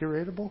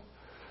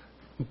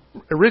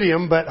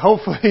iridium, but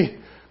hopefully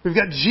we've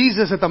got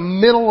Jesus at the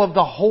middle of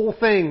the whole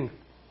thing,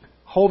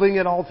 holding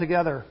it all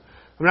together.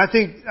 I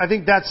mean, I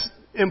think that's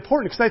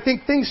important because I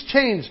think things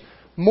change.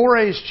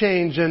 Mores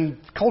change and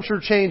culture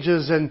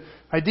changes and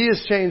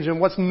ideas change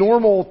and what's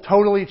normal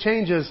totally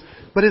changes.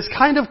 But it's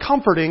kind of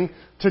comforting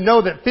to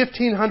know that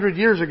 1,500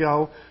 years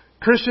ago,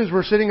 Christians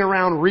were sitting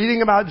around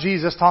reading about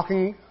Jesus,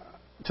 talking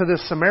to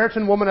this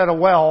Samaritan woman at a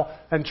well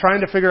and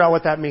trying to figure out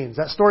what that means.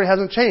 That story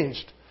hasn't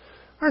changed.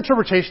 Our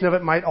interpretation of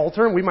it might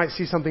alter and we might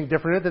see something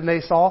different than they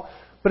saw.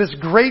 But it's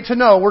great to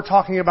know we're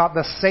talking about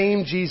the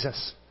same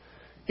Jesus,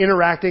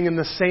 interacting in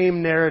the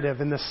same narrative,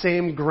 in the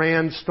same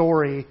grand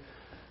story.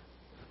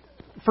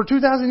 For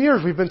 2,000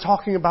 years, we've been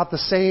talking about the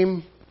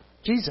same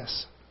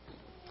Jesus.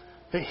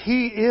 That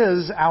He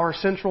is our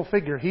central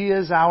figure. He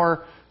is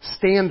our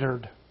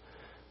standard.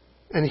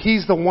 And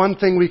He's the one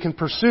thing we can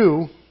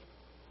pursue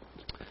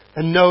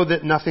and know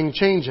that nothing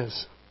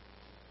changes.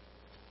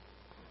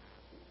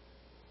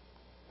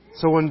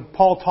 So when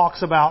Paul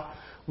talks about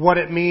what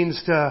it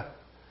means to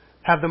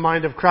have the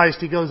mind of Christ,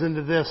 he goes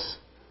into this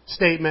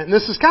statement. And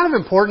this is kind of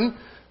important.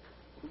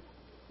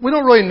 We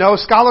don't really know.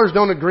 Scholars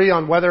don't agree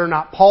on whether or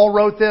not Paul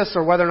wrote this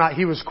or whether or not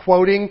he was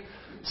quoting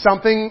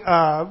something,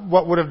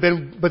 what would have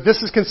been, but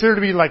this is considered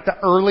to be like the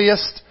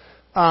earliest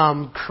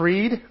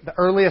creed, the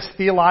earliest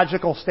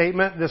theological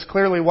statement. This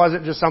clearly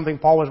wasn't just something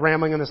Paul was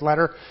rambling in this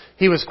letter.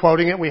 He was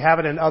quoting it. We have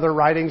it in other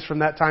writings from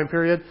that time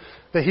period,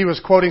 that he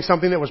was quoting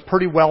something that was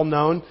pretty well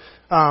known.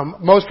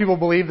 Most people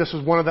believe this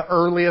was one of the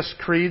earliest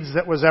creeds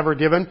that was ever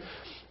given.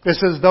 It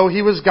says, though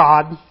He was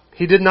God,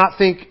 He did not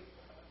think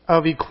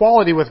of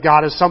equality with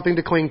God as something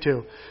to cling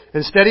to.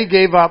 Instead, He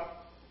gave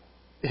up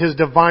His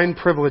divine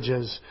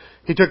privileges.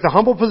 He took the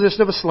humble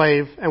position of a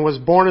slave and was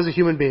born as a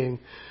human being.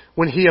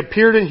 When He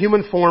appeared in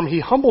human form, He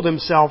humbled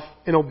Himself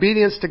in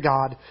obedience to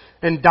God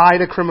and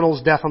died a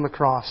criminal's death on the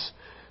cross.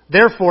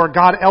 Therefore,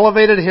 God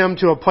elevated Him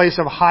to a place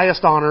of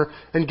highest honor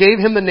and gave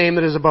Him the name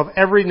that is above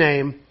every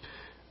name,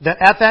 that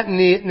at that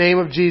name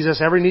of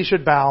Jesus every knee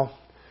should bow,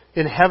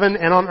 in heaven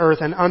and on earth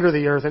and under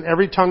the earth, and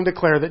every tongue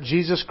declare that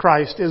Jesus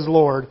Christ is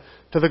Lord,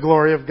 to the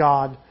glory of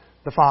God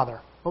the Father.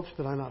 Oops,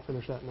 did I not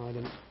finish that? No, I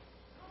didn't.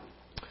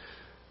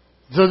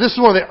 So this is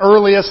one of the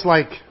earliest,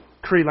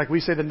 creed, like we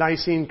say the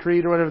Nicene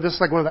Creed or whatever. This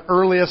is like one of the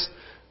earliest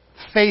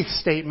faith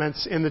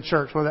statements in the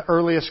church, one of the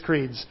earliest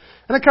creeds.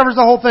 And it covers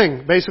the whole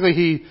thing. Basically,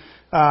 He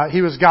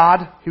was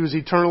God. He was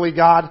eternally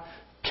God.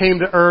 Came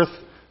to earth,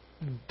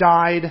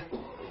 died,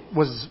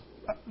 was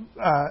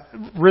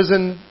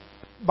risen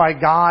by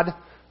God,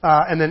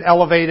 and then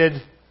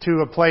elevated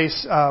to a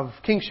place of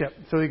kingship.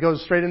 So He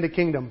goes straight into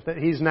kingdom. That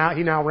He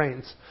now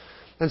reigns.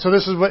 And so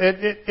this is what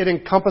it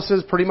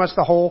encompasses pretty much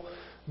the whole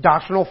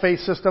doctrinal faith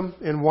system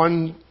in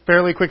one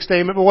fairly quick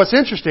statement. But what's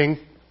interesting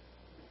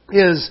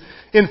is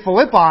in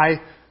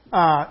Philippi,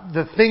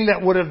 the thing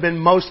that would have been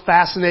most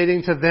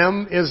fascinating to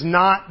them is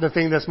not the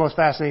thing that's most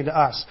fascinating to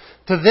us.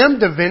 To them,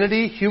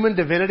 divinity, human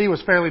divinity,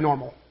 was fairly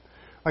normal.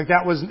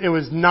 It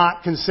was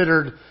not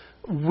considered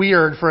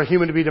weird for a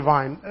human to be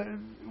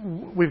divine.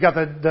 We've got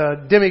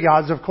the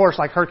demigods, of course,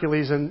 like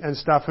Hercules and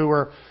stuff, who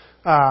were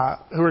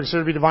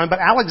considered to be divine. But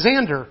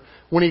Alexander,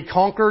 when he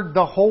conquered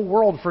the whole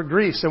world for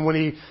Greece, and when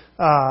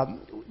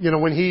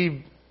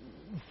he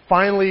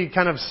finally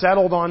kind of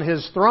settled on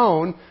his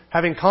throne,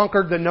 having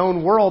conquered the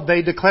known world,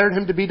 they declared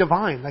him to be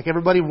divine. Like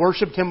everybody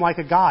worshipped him like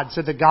a god.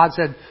 Said that God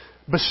had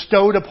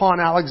bestowed upon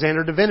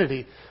Alexander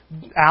divinity.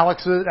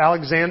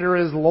 Alexander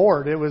is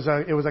Lord. It was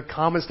a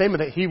common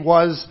statement that he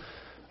was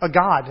a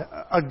god.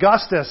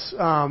 Augustus,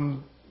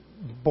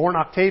 born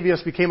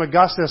Octavius, became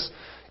Augustus,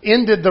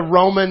 ended the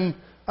Roman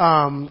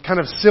kind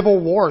of civil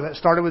war that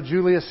started with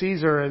Julius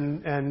Caesar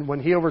and when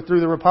he overthrew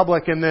the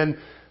Republic, and then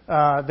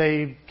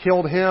they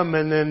killed him,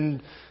 and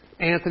then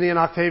Antony and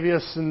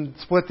Octavius and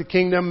split the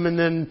kingdom, and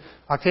then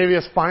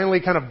Octavius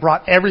finally kind of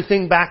brought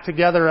everything back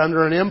together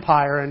under an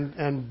empire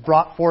and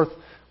brought forth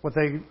what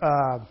the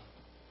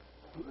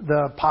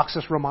Pax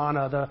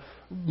Romana, the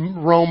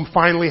Rome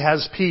finally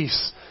has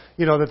peace.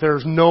 That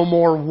there's no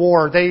more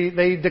war.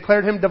 They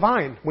declared him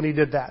divine when he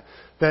did that.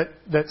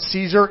 That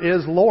Caesar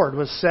is Lord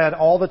was said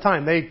all the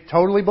time. They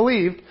totally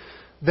believed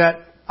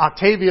that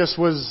Octavius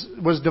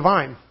was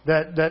divine.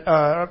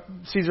 That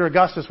Caesar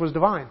Augustus was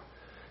divine.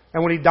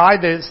 And when he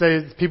died,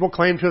 people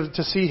claimed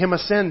to see him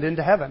ascend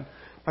into heaven.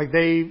 Like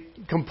they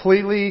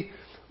completely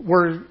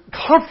were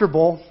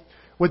comfortable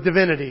with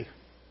divinity.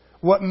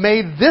 What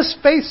made this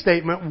faith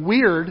statement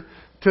weird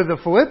to the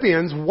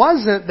Philippians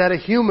wasn't that a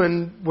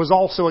human was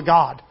also a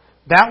god.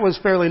 That was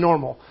fairly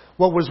normal.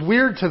 What was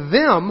weird to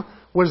them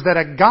was that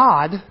a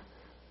god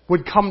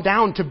would come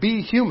down to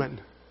be human.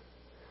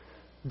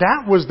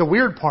 That was the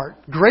weird part.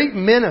 Great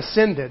men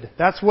ascended.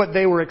 That's what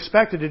they were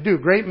expected to do.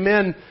 Great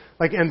men,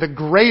 and the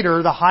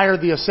greater, the higher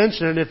the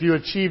ascension. And if you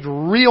achieved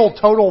real,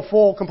 total,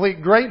 full,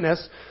 complete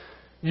greatness,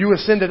 you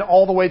ascended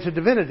all the way to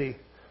divinity.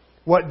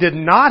 What did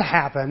not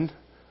happen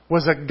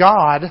was a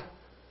God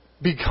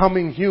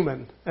becoming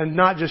human, and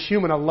not just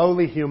human, a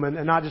lowly human,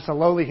 and not just a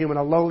lowly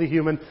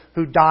human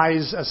who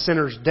dies a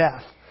sinner's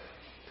death.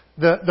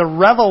 The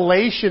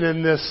revelation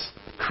in this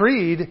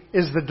creed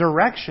is the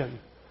direction.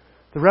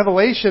 The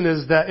revelation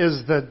is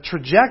the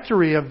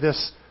trajectory of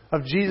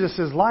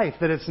Jesus' life.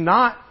 That it's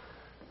not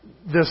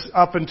this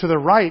up and to the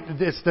right.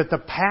 It's that the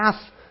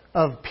path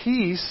of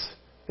peace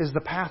is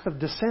the path of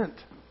descent.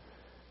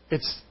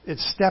 It's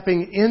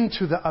stepping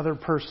into the other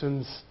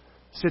person's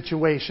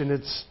situation.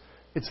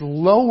 It's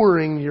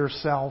lowering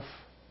yourself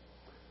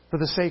for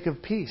the sake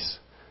of peace,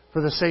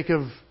 for the sake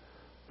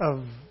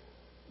of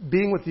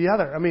being with the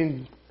other. I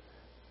mean,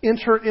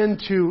 enter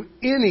into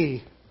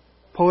any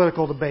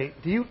political debate.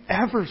 Do you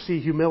ever see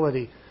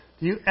humility?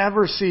 Do you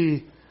ever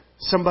see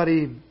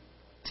somebody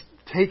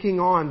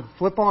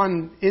flip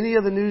on any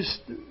of the news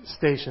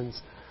stations?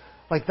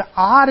 Like the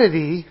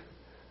oddity,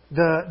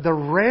 the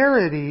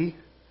rarity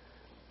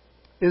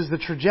is the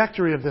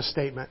trajectory of this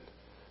statement.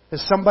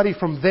 Is somebody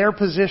from their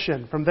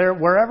position, from their,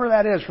 wherever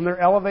that is, from their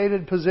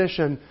elevated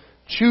position,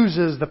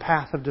 chooses the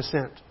path of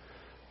descent,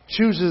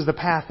 chooses the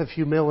path of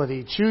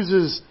humility,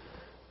 chooses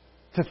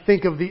to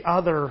think of the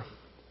other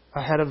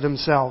ahead of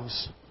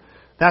themselves.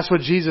 That's what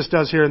Jesus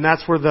does here, and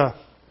that's where the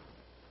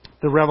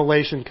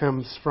revelation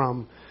comes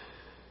from.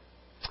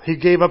 He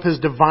gave up His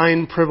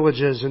divine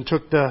privileges and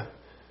took the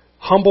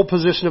humble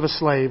position of a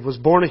slave, was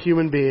born a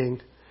human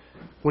being.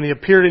 When He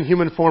appeared in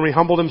human form, He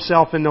humbled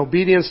Himself in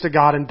obedience to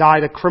God and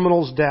died a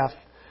criminal's death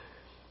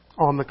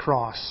on the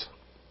cross.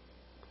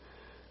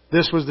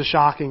 This was the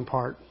shocking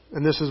part.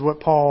 And this is what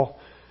Paul,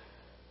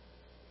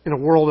 in a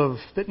world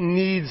that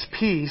needs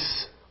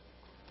peace,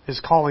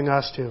 is calling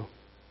us to.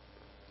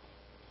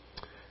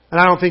 And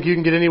I don't think you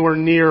can get anywhere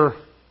near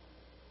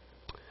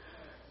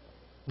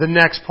the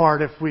next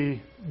part if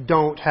we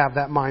don't have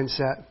that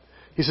mindset.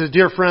 He says,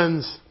 "Dear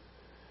friends,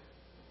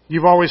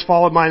 you've always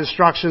followed my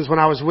instructions when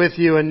I was with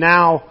you, and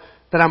now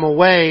that I'm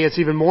away, it's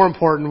even more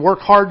important. Work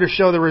hard to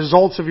show the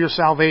results of your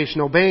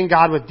salvation, obeying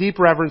God with deep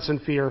reverence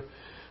and fear.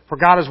 For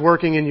God is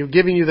working in you,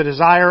 giving you the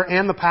desire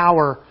and the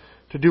power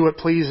to do what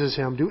pleases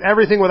Him. Do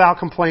everything without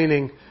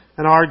complaining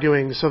and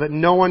arguing, so that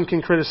no one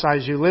can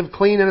criticize you. Live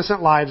clean,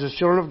 innocent lives as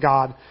children of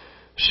God,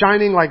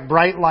 shining like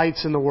bright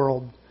lights in the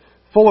world,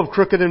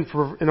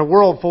 in a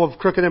world full of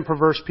crooked and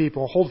perverse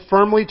people. Hold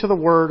firmly to the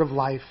word of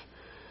life.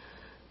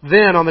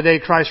 Then, on the day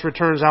Christ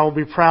returns, I will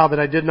be proud that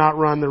I did not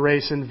run the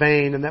race in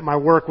vain and that my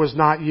work was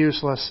not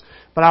useless.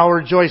 But I will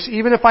rejoice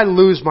even if I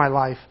lose my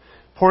life,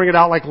 pouring it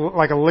out like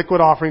a liquid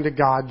offering to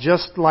God,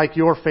 just like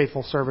your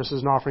faithful service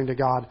is an offering to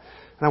God.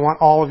 And I want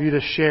all of you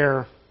to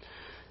share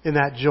in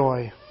that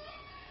joy."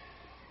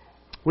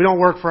 We don't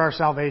work for our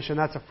salvation.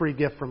 That's a free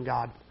gift from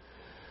God.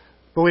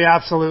 But we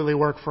absolutely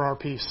work for our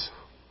peace.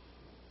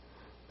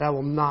 That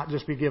will not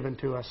just be given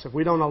to us. If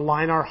we don't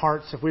align our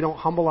hearts, if we don't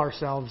humble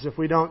ourselves, if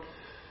we don't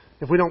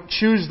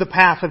choose the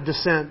path of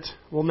descent,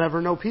 we'll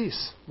never know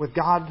peace with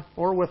God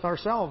or with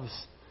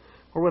ourselves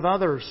or with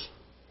others.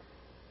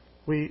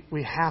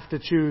 We have to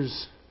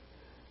choose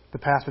the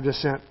path of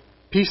descent.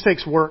 Peace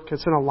takes work.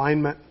 It's an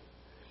alignment.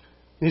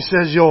 He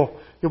says you'll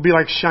be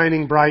like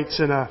shining brights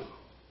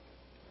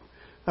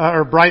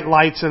or bright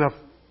lights in a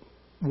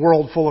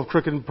world full of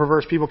crooked and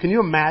perverse people. Can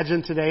you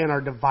imagine today in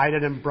our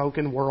divided and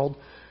broken world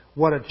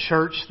what a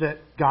church that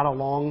got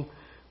along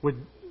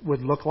would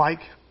look like?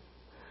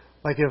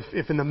 Like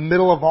if in the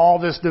middle of all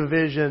this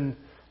division,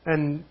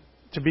 and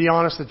to be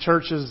honest, the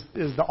church is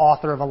the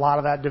author of a lot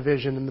of that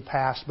division in the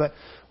past. But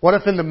what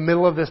if in the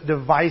middle of this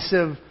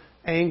divisive,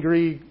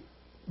 angry,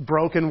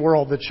 broken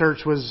world, the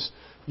church was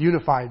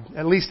unified,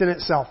 at least in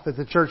itself, that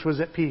the church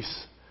was at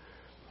peace?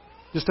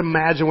 Just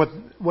imagine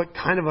what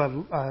kind of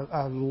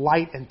a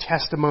light and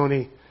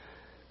testimony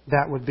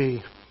that would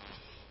be.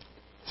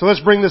 So let's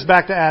bring this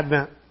back to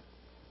Advent,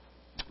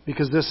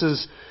 because this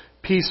is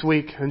Peace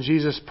Week, and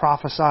Jesus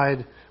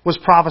was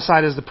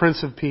prophesied as the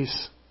Prince of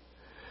Peace.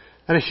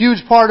 And a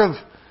huge part of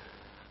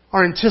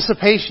our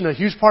anticipation, a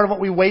huge part of what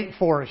we wait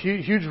for, a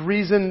huge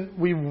reason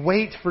we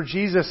wait for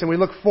Jesus and we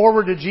look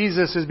forward to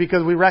Jesus is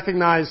because we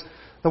recognize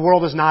the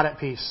world is not at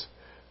peace.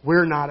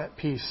 We're not at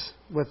peace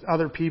with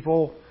other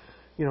people,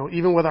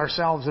 even with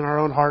ourselves in our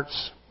own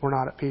hearts, we're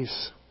not at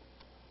peace.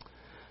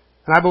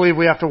 And I believe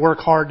we have to work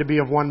hard to be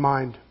of one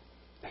mind.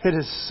 It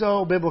is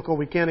so biblical,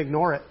 we can't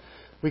ignore it.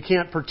 We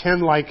can't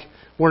pretend like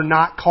we're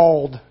not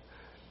called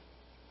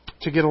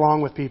to get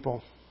along with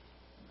people.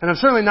 And I'm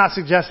certainly not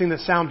suggesting that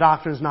sound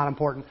doctrine is not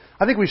important.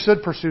 I think we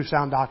should pursue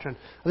sound doctrine.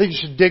 I think you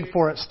should dig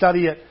for it,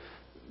 study it,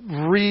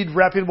 read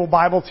reputable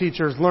Bible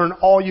teachers, learn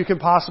all you can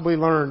possibly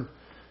learn.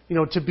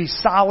 To be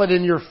solid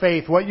in your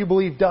faith. What you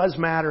believe does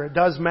matter. It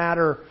does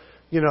matter,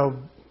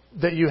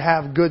 that you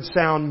have good,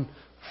 sound,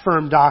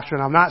 firm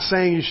doctrine. I'm not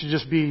saying you should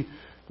just be,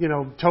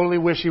 totally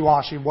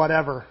wishy-washy,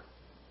 whatever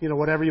you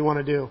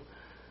want to do.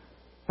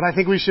 But I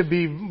think we should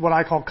be what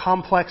I call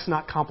complex,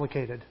 not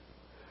complicated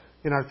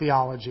in our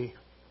theology.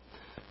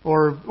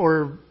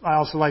 Or I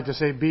also like to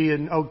say, be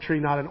an oak tree,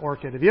 not an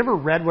orchid. Have you ever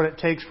read what it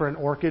takes for an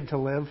orchid to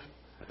live?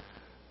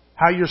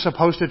 how you're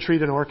supposed to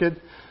treat an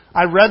orchid.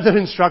 I read the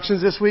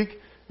instructions this week.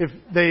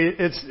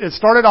 It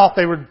started off,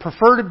 they would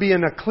prefer to be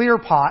in a clear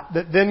pot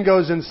that then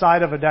goes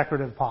inside of a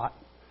decorative pot.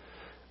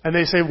 And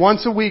they say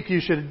once a week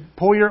you should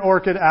pull your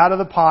orchid out of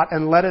the pot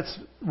and let its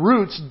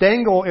roots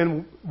dangle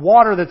in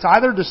water that's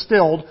either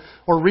distilled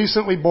or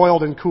recently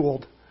boiled and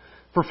cooled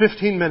for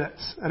 15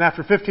 minutes. And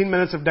after 15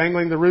 minutes of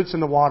dangling the roots in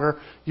the water,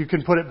 you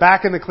can put it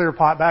back in the clear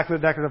pot, back in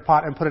the decorative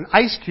pot, and put an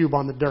ice cube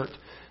on the dirt.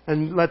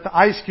 And let the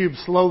ice cube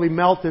slowly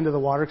melt into the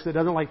water because it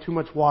doesn't like too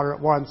much water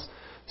at once.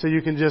 So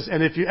you can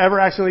and if you ever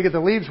accidentally get the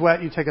leaves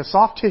wet, you take a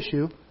soft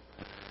tissue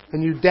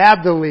and you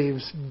dab the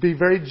leaves. Be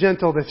very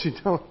gentle that you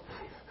don't.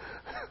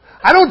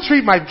 I don't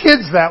treat my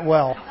kids that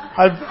well.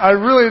 I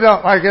really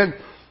don't.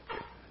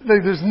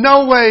 There's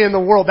no way in the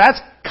world. That's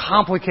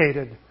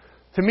complicated.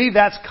 To me,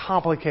 that's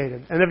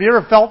complicated. And have you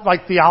ever felt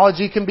like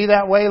theology can be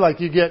that way? Like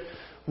you get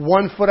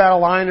 1 foot out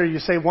of line, or you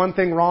say one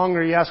thing wrong,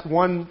 or you ask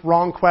one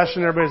wrong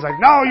question, everybody's like,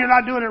 no, you're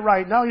not doing it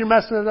right. No, you're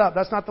messing it up.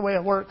 That's not the way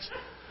it works.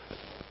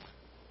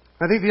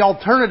 I think the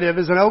alternative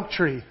is an oak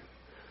tree,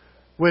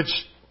 which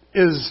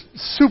is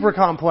super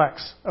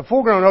complex. A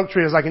full-grown oak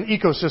tree is like an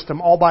ecosystem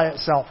all by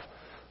itself.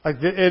 Like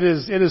it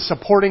is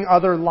supporting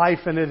other life,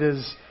 and it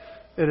is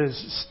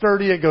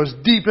sturdy. It goes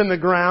deep in the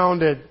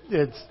ground.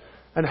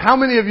 And how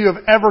many of you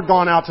have ever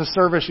gone out to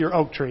service your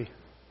oak tree?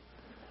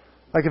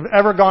 Like have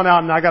ever gone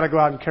out and I got to go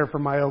out and care for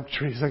my oak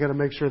trees. I got to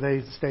make sure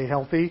they stay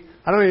healthy.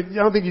 I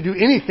don't think you do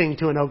anything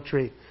to an oak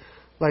tree.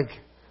 Like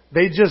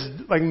they just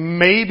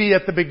maybe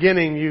at the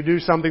beginning you do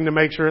something to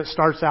make sure it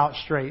starts out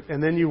straight,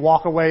 and then you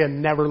walk away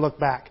and never look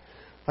back.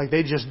 Like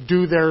they just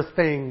do their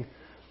thing.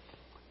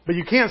 But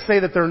you can't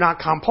say that they're not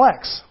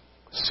complex.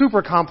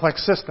 Super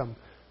complex system.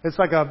 It's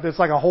like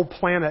a whole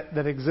planet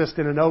that exists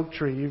in an oak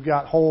tree. You've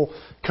got whole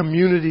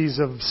communities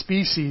of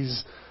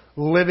species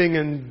living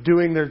and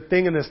doing their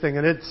thing in this thing,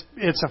 and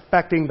it's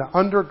affecting the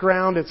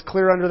underground. It's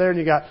clear under there, and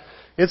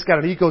it's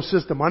got an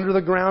ecosystem under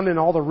the ground and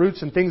all the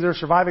roots and things that are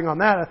surviving on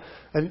that.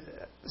 And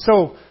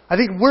so I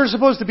think we're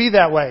supposed to be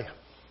that way.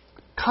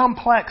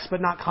 Complex, but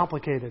not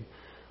complicated.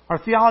 Our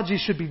theology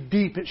should be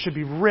deep. It should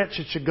be rich.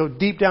 It should go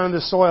deep down into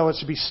the soil. It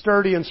should be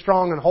sturdy and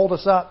strong and hold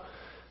us up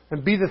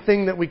and be the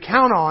thing that we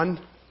count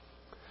on,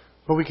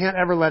 but we can't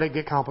ever let it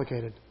get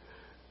complicated.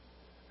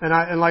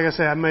 And like I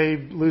say, I may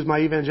lose my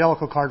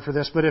evangelical card for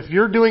this, but if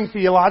you're doing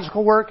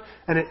theological work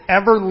and it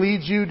ever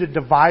leads you to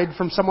divide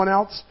from someone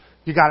else,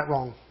 you got it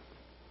wrong.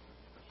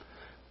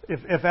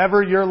 If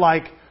ever you're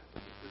like,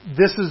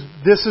 this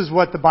is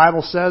what the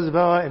Bible says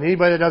about it, and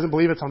anybody that doesn't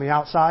believe it's on the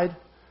outside,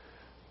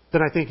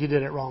 then I think you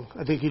did it wrong.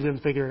 I think you didn't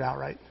figure it out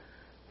right.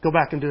 Go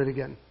back and do it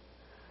again.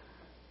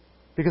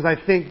 Because I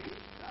think,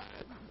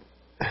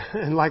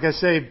 and like I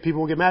say,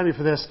 people will get mad at me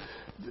for this,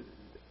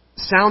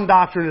 sound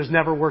doctrine is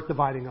never worth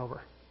dividing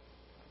over.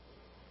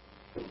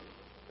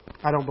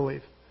 I don't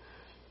believe.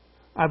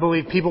 I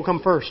believe people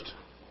come first.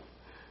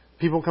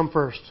 People come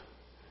first.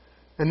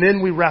 And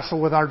then we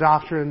wrestle with our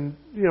doctrine.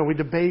 You know, we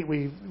debate.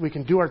 We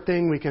can do our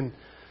thing. We can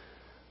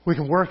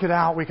work it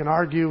out. We can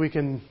argue.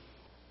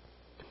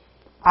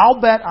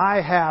 I'll bet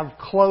I have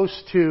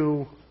close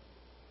to,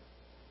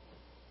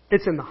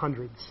 it's in the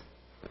hundreds,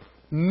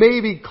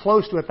 maybe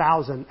close to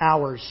 1,000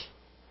 hours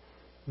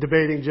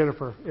debating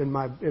Jennifer in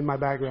my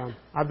background.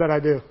 I bet I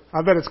do.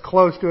 I bet it's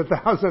close to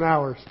 1,000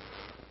 hours.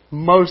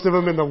 Most of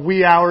them in the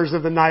wee hours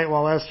of the night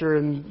while Esther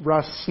and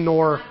Russ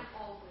snore.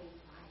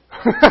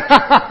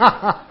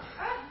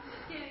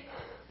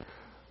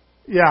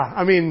 Yeah,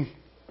 I mean,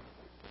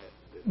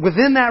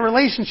 within that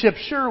relationship,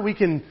 sure, we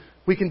can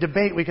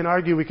debate, we can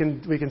argue, we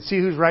can see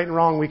who's right and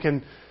wrong, we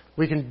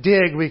can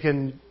dig, we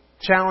can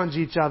challenge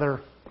each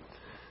other.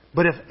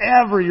 But if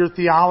ever your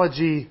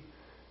theology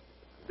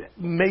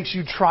makes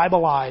you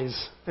tribalize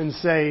and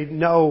say,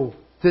 no,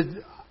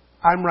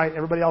 I'm right,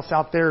 everybody else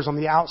out there is on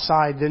the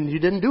outside, then you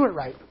didn't do it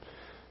right.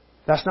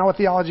 That's not what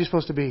theology is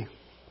supposed to be.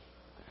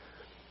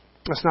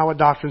 That's not what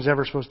doctrine's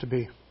ever supposed to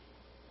be.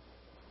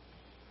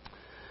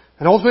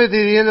 And ultimately, at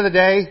the end of the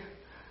day,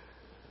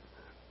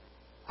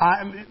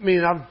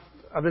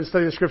 I've been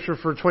studying the Scripture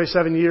for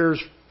 27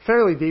 years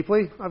fairly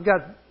deeply. I've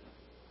got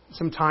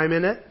some time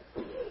in it.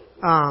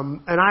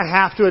 And I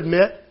have to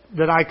admit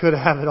that I could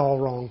have it all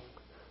wrong.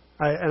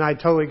 And I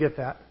totally get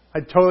that. I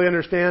totally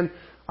understand.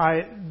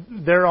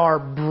 There are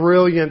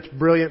brilliant,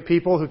 brilliant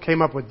people who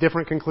came up with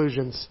different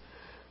conclusions.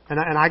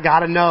 And I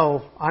got to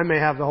know I may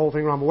have the whole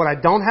thing wrong. But what I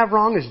don't have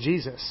wrong is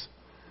Jesus.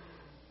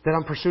 That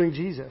I'm pursuing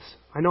Jesus.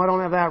 I know I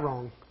don't have that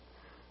wrong.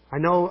 I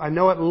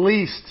know at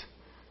least,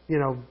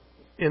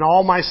 in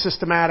all my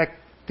systematic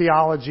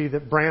theology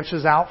that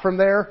branches out from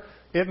there,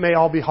 it may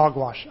all be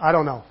hogwash. I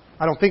don't know.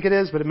 I don't think it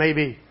is, but it may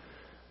be.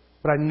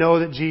 But I know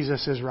that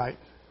Jesus is right.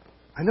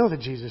 I know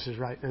that Jesus is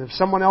right. And if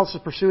someone else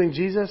is pursuing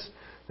Jesus,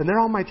 then they're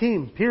on my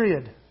team,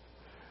 period.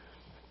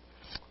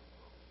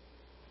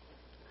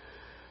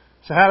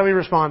 So how do we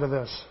respond to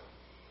this?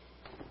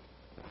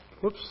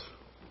 Whoops.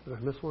 Did I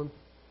miss one?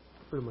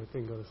 Where did my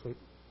thing go to sleep?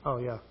 Oh,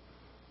 yeah.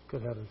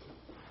 Good heavens.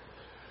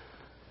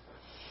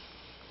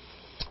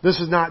 This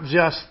is not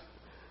just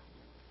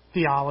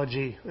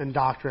theology and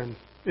doctrine.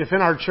 if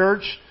in our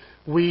church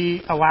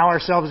we allow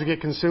ourselves to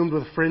get consumed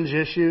with fringe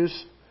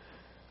issues,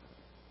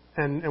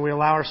 and we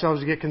allow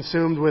ourselves to get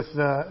consumed with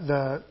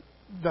the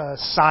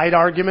side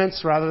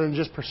arguments rather than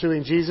just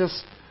pursuing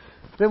Jesus,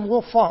 then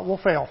we'll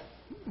fail.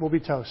 We'll be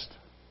toast.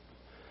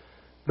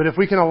 But if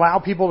we can allow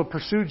people to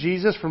pursue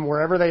Jesus from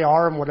wherever they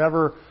are and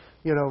whatever,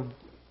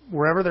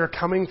 wherever they're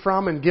coming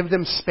from, and give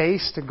them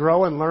space to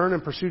grow and learn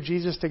and pursue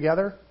Jesus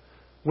together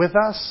with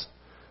us,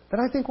 then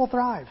I think we'll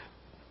thrive.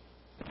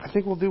 I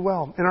think we'll do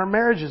well. In our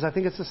marriages, I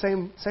think it's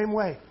the same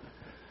way.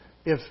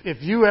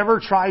 If you ever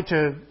try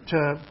to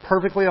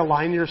perfectly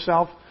align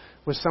yourself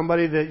with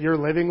somebody that you're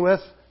living with,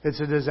 it's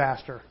a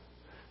disaster.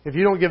 If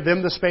you don't give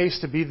them the space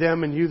to be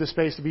them and you the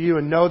space to be you,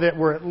 and know that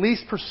we're at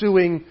least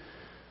pursuing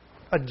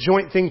a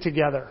joint thing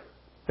together,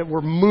 that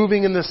we're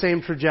moving in the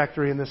same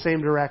trajectory, in the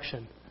same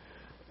direction,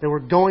 that we're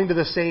going to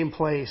the same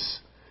place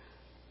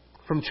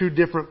from two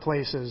different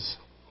places,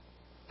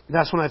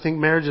 that's when I think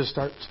marriages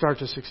start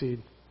to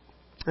succeed.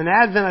 And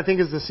Advent, I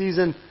think, is the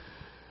season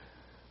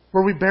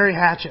where we bury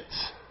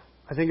hatchets.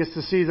 I think it's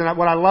the season.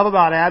 What I love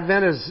about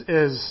Advent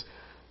is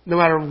no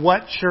matter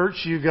what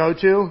church you go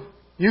to,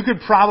 you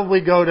could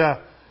probably go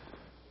to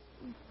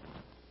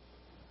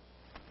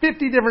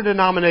 50 different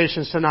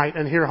denominations tonight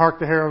and hear Hark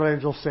the Herald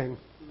Angels Sing.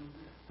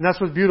 And that's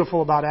what's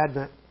beautiful about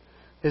Advent,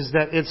 is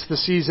that it's the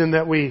season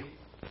that we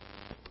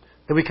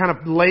kind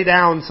of lay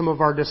down some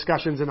of our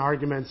discussions and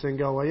arguments and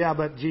go, well, yeah,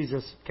 but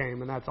Jesus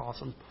came and that's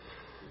awesome.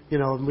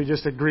 And we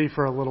just agree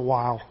for a little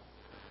while.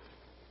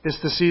 It's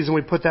the season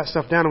we put that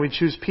stuff down and we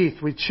choose peace.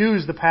 We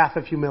choose the path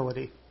of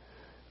humility.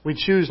 We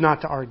choose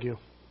not to argue.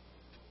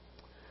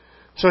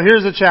 So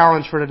here's the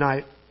challenge for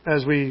tonight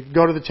as we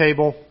go to the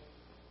table,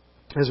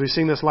 as we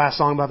sing this last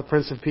song about the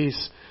Prince of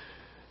Peace.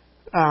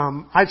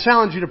 I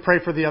challenge you to pray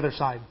for the other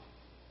side.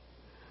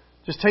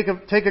 Just take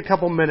a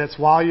couple minutes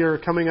while you're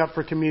coming up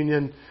for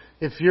communion.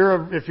 If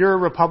you're a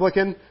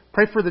Republican,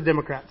 pray for the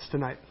Democrats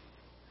tonight.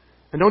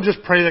 And don't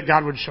just pray that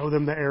God would show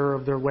them the error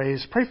of their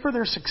ways. Pray for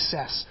their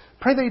success.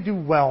 Pray they do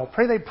well.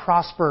 Pray they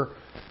prosper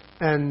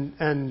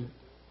and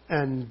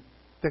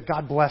that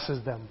God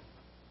blesses them.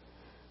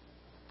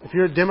 If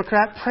you're a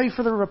Democrat, pray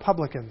for the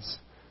Republicans.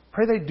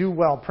 Pray they do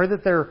well. Pray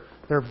that their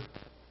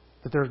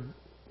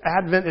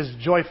Advent is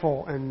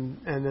joyful and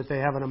that they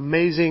have an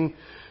amazing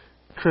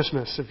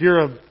Christmas. If you're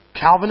a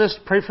Calvinist,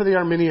 pray for the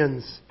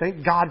Arminians.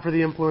 Thank God for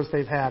the influence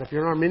they've had. If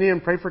you're an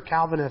Arminian, pray for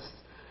Calvinists.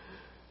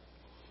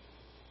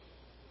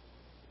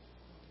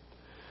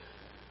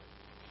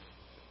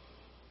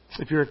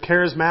 If you're a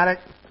charismatic,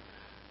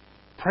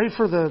 pray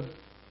for the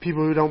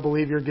people who don't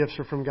believe your gifts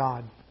are from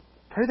God.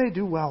 Pray they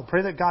do well.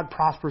 Pray that God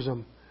prospers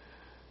them.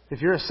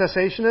 If you're a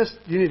cessationist,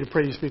 you need to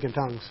pray you speak in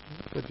tongues.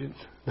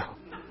 No.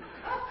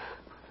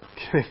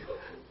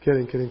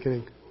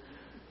 Kidding.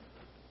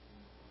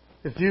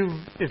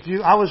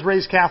 I was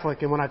raised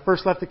Catholic, and when I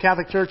first left the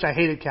Catholic Church, I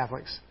hated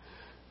Catholics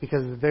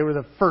because they were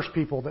the first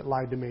people that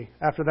lied to me.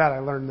 After that, I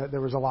learned that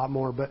there was a lot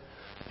more, but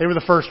they were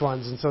the first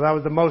ones, and so I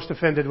was the most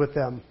offended with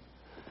them.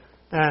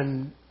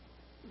 And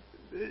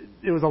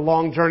it was a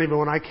long journey, but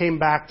when I came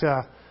back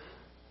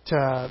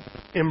to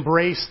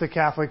embrace the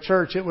Catholic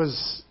Church, it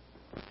was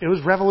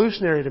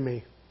revolutionary to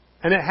me.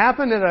 And it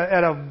happened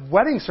at a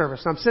wedding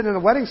service. And I'm sitting in a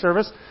wedding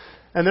service,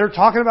 and they're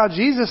talking about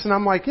Jesus, and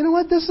I'm like, you know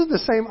what? This is the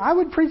same. I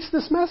would preach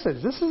this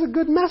message. This is a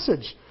good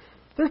message.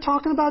 They're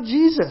talking about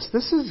Jesus.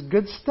 This is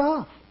good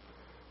stuff.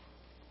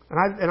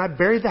 And I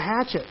buried the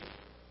hatchet.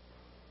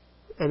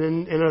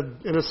 And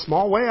in a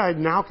small way, I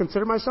now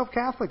consider myself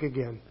Catholic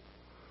again.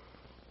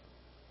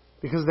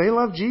 Because they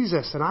love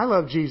Jesus, and I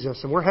love Jesus,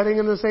 and we're heading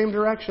in the same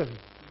direction.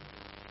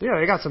 Yeah,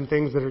 they got some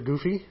things that are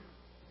goofy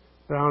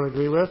that I don't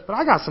agree with, but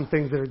I got some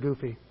things that are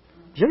goofy.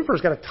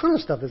 Jennifer's got a ton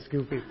of stuff that's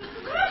goofy.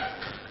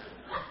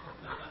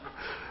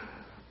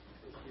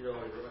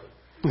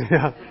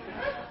 Yeah.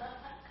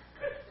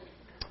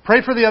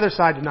 Pray for the other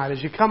side tonight.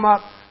 As you come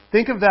up,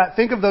 think of that.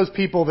 Think of those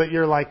people that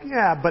you're like,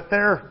 yeah, but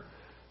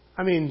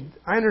I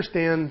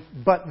understand,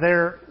 but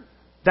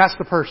that's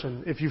the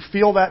person. If you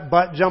feel that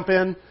but jump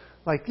in,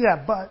 like,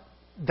 yeah, but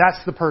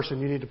that's the person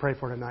you need to pray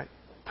for tonight.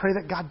 Pray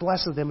that God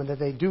blesses them and that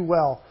they do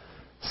well.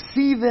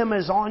 See them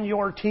as on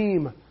your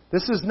team.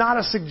 This is not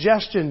a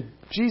suggestion.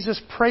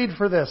 Jesus prayed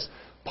for this.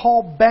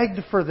 Paul begged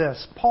for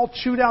this. Paul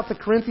chewed out the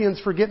Corinthians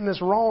for getting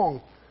this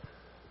wrong.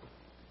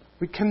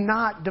 We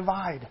cannot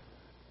divide.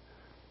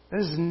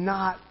 That is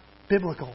not biblical.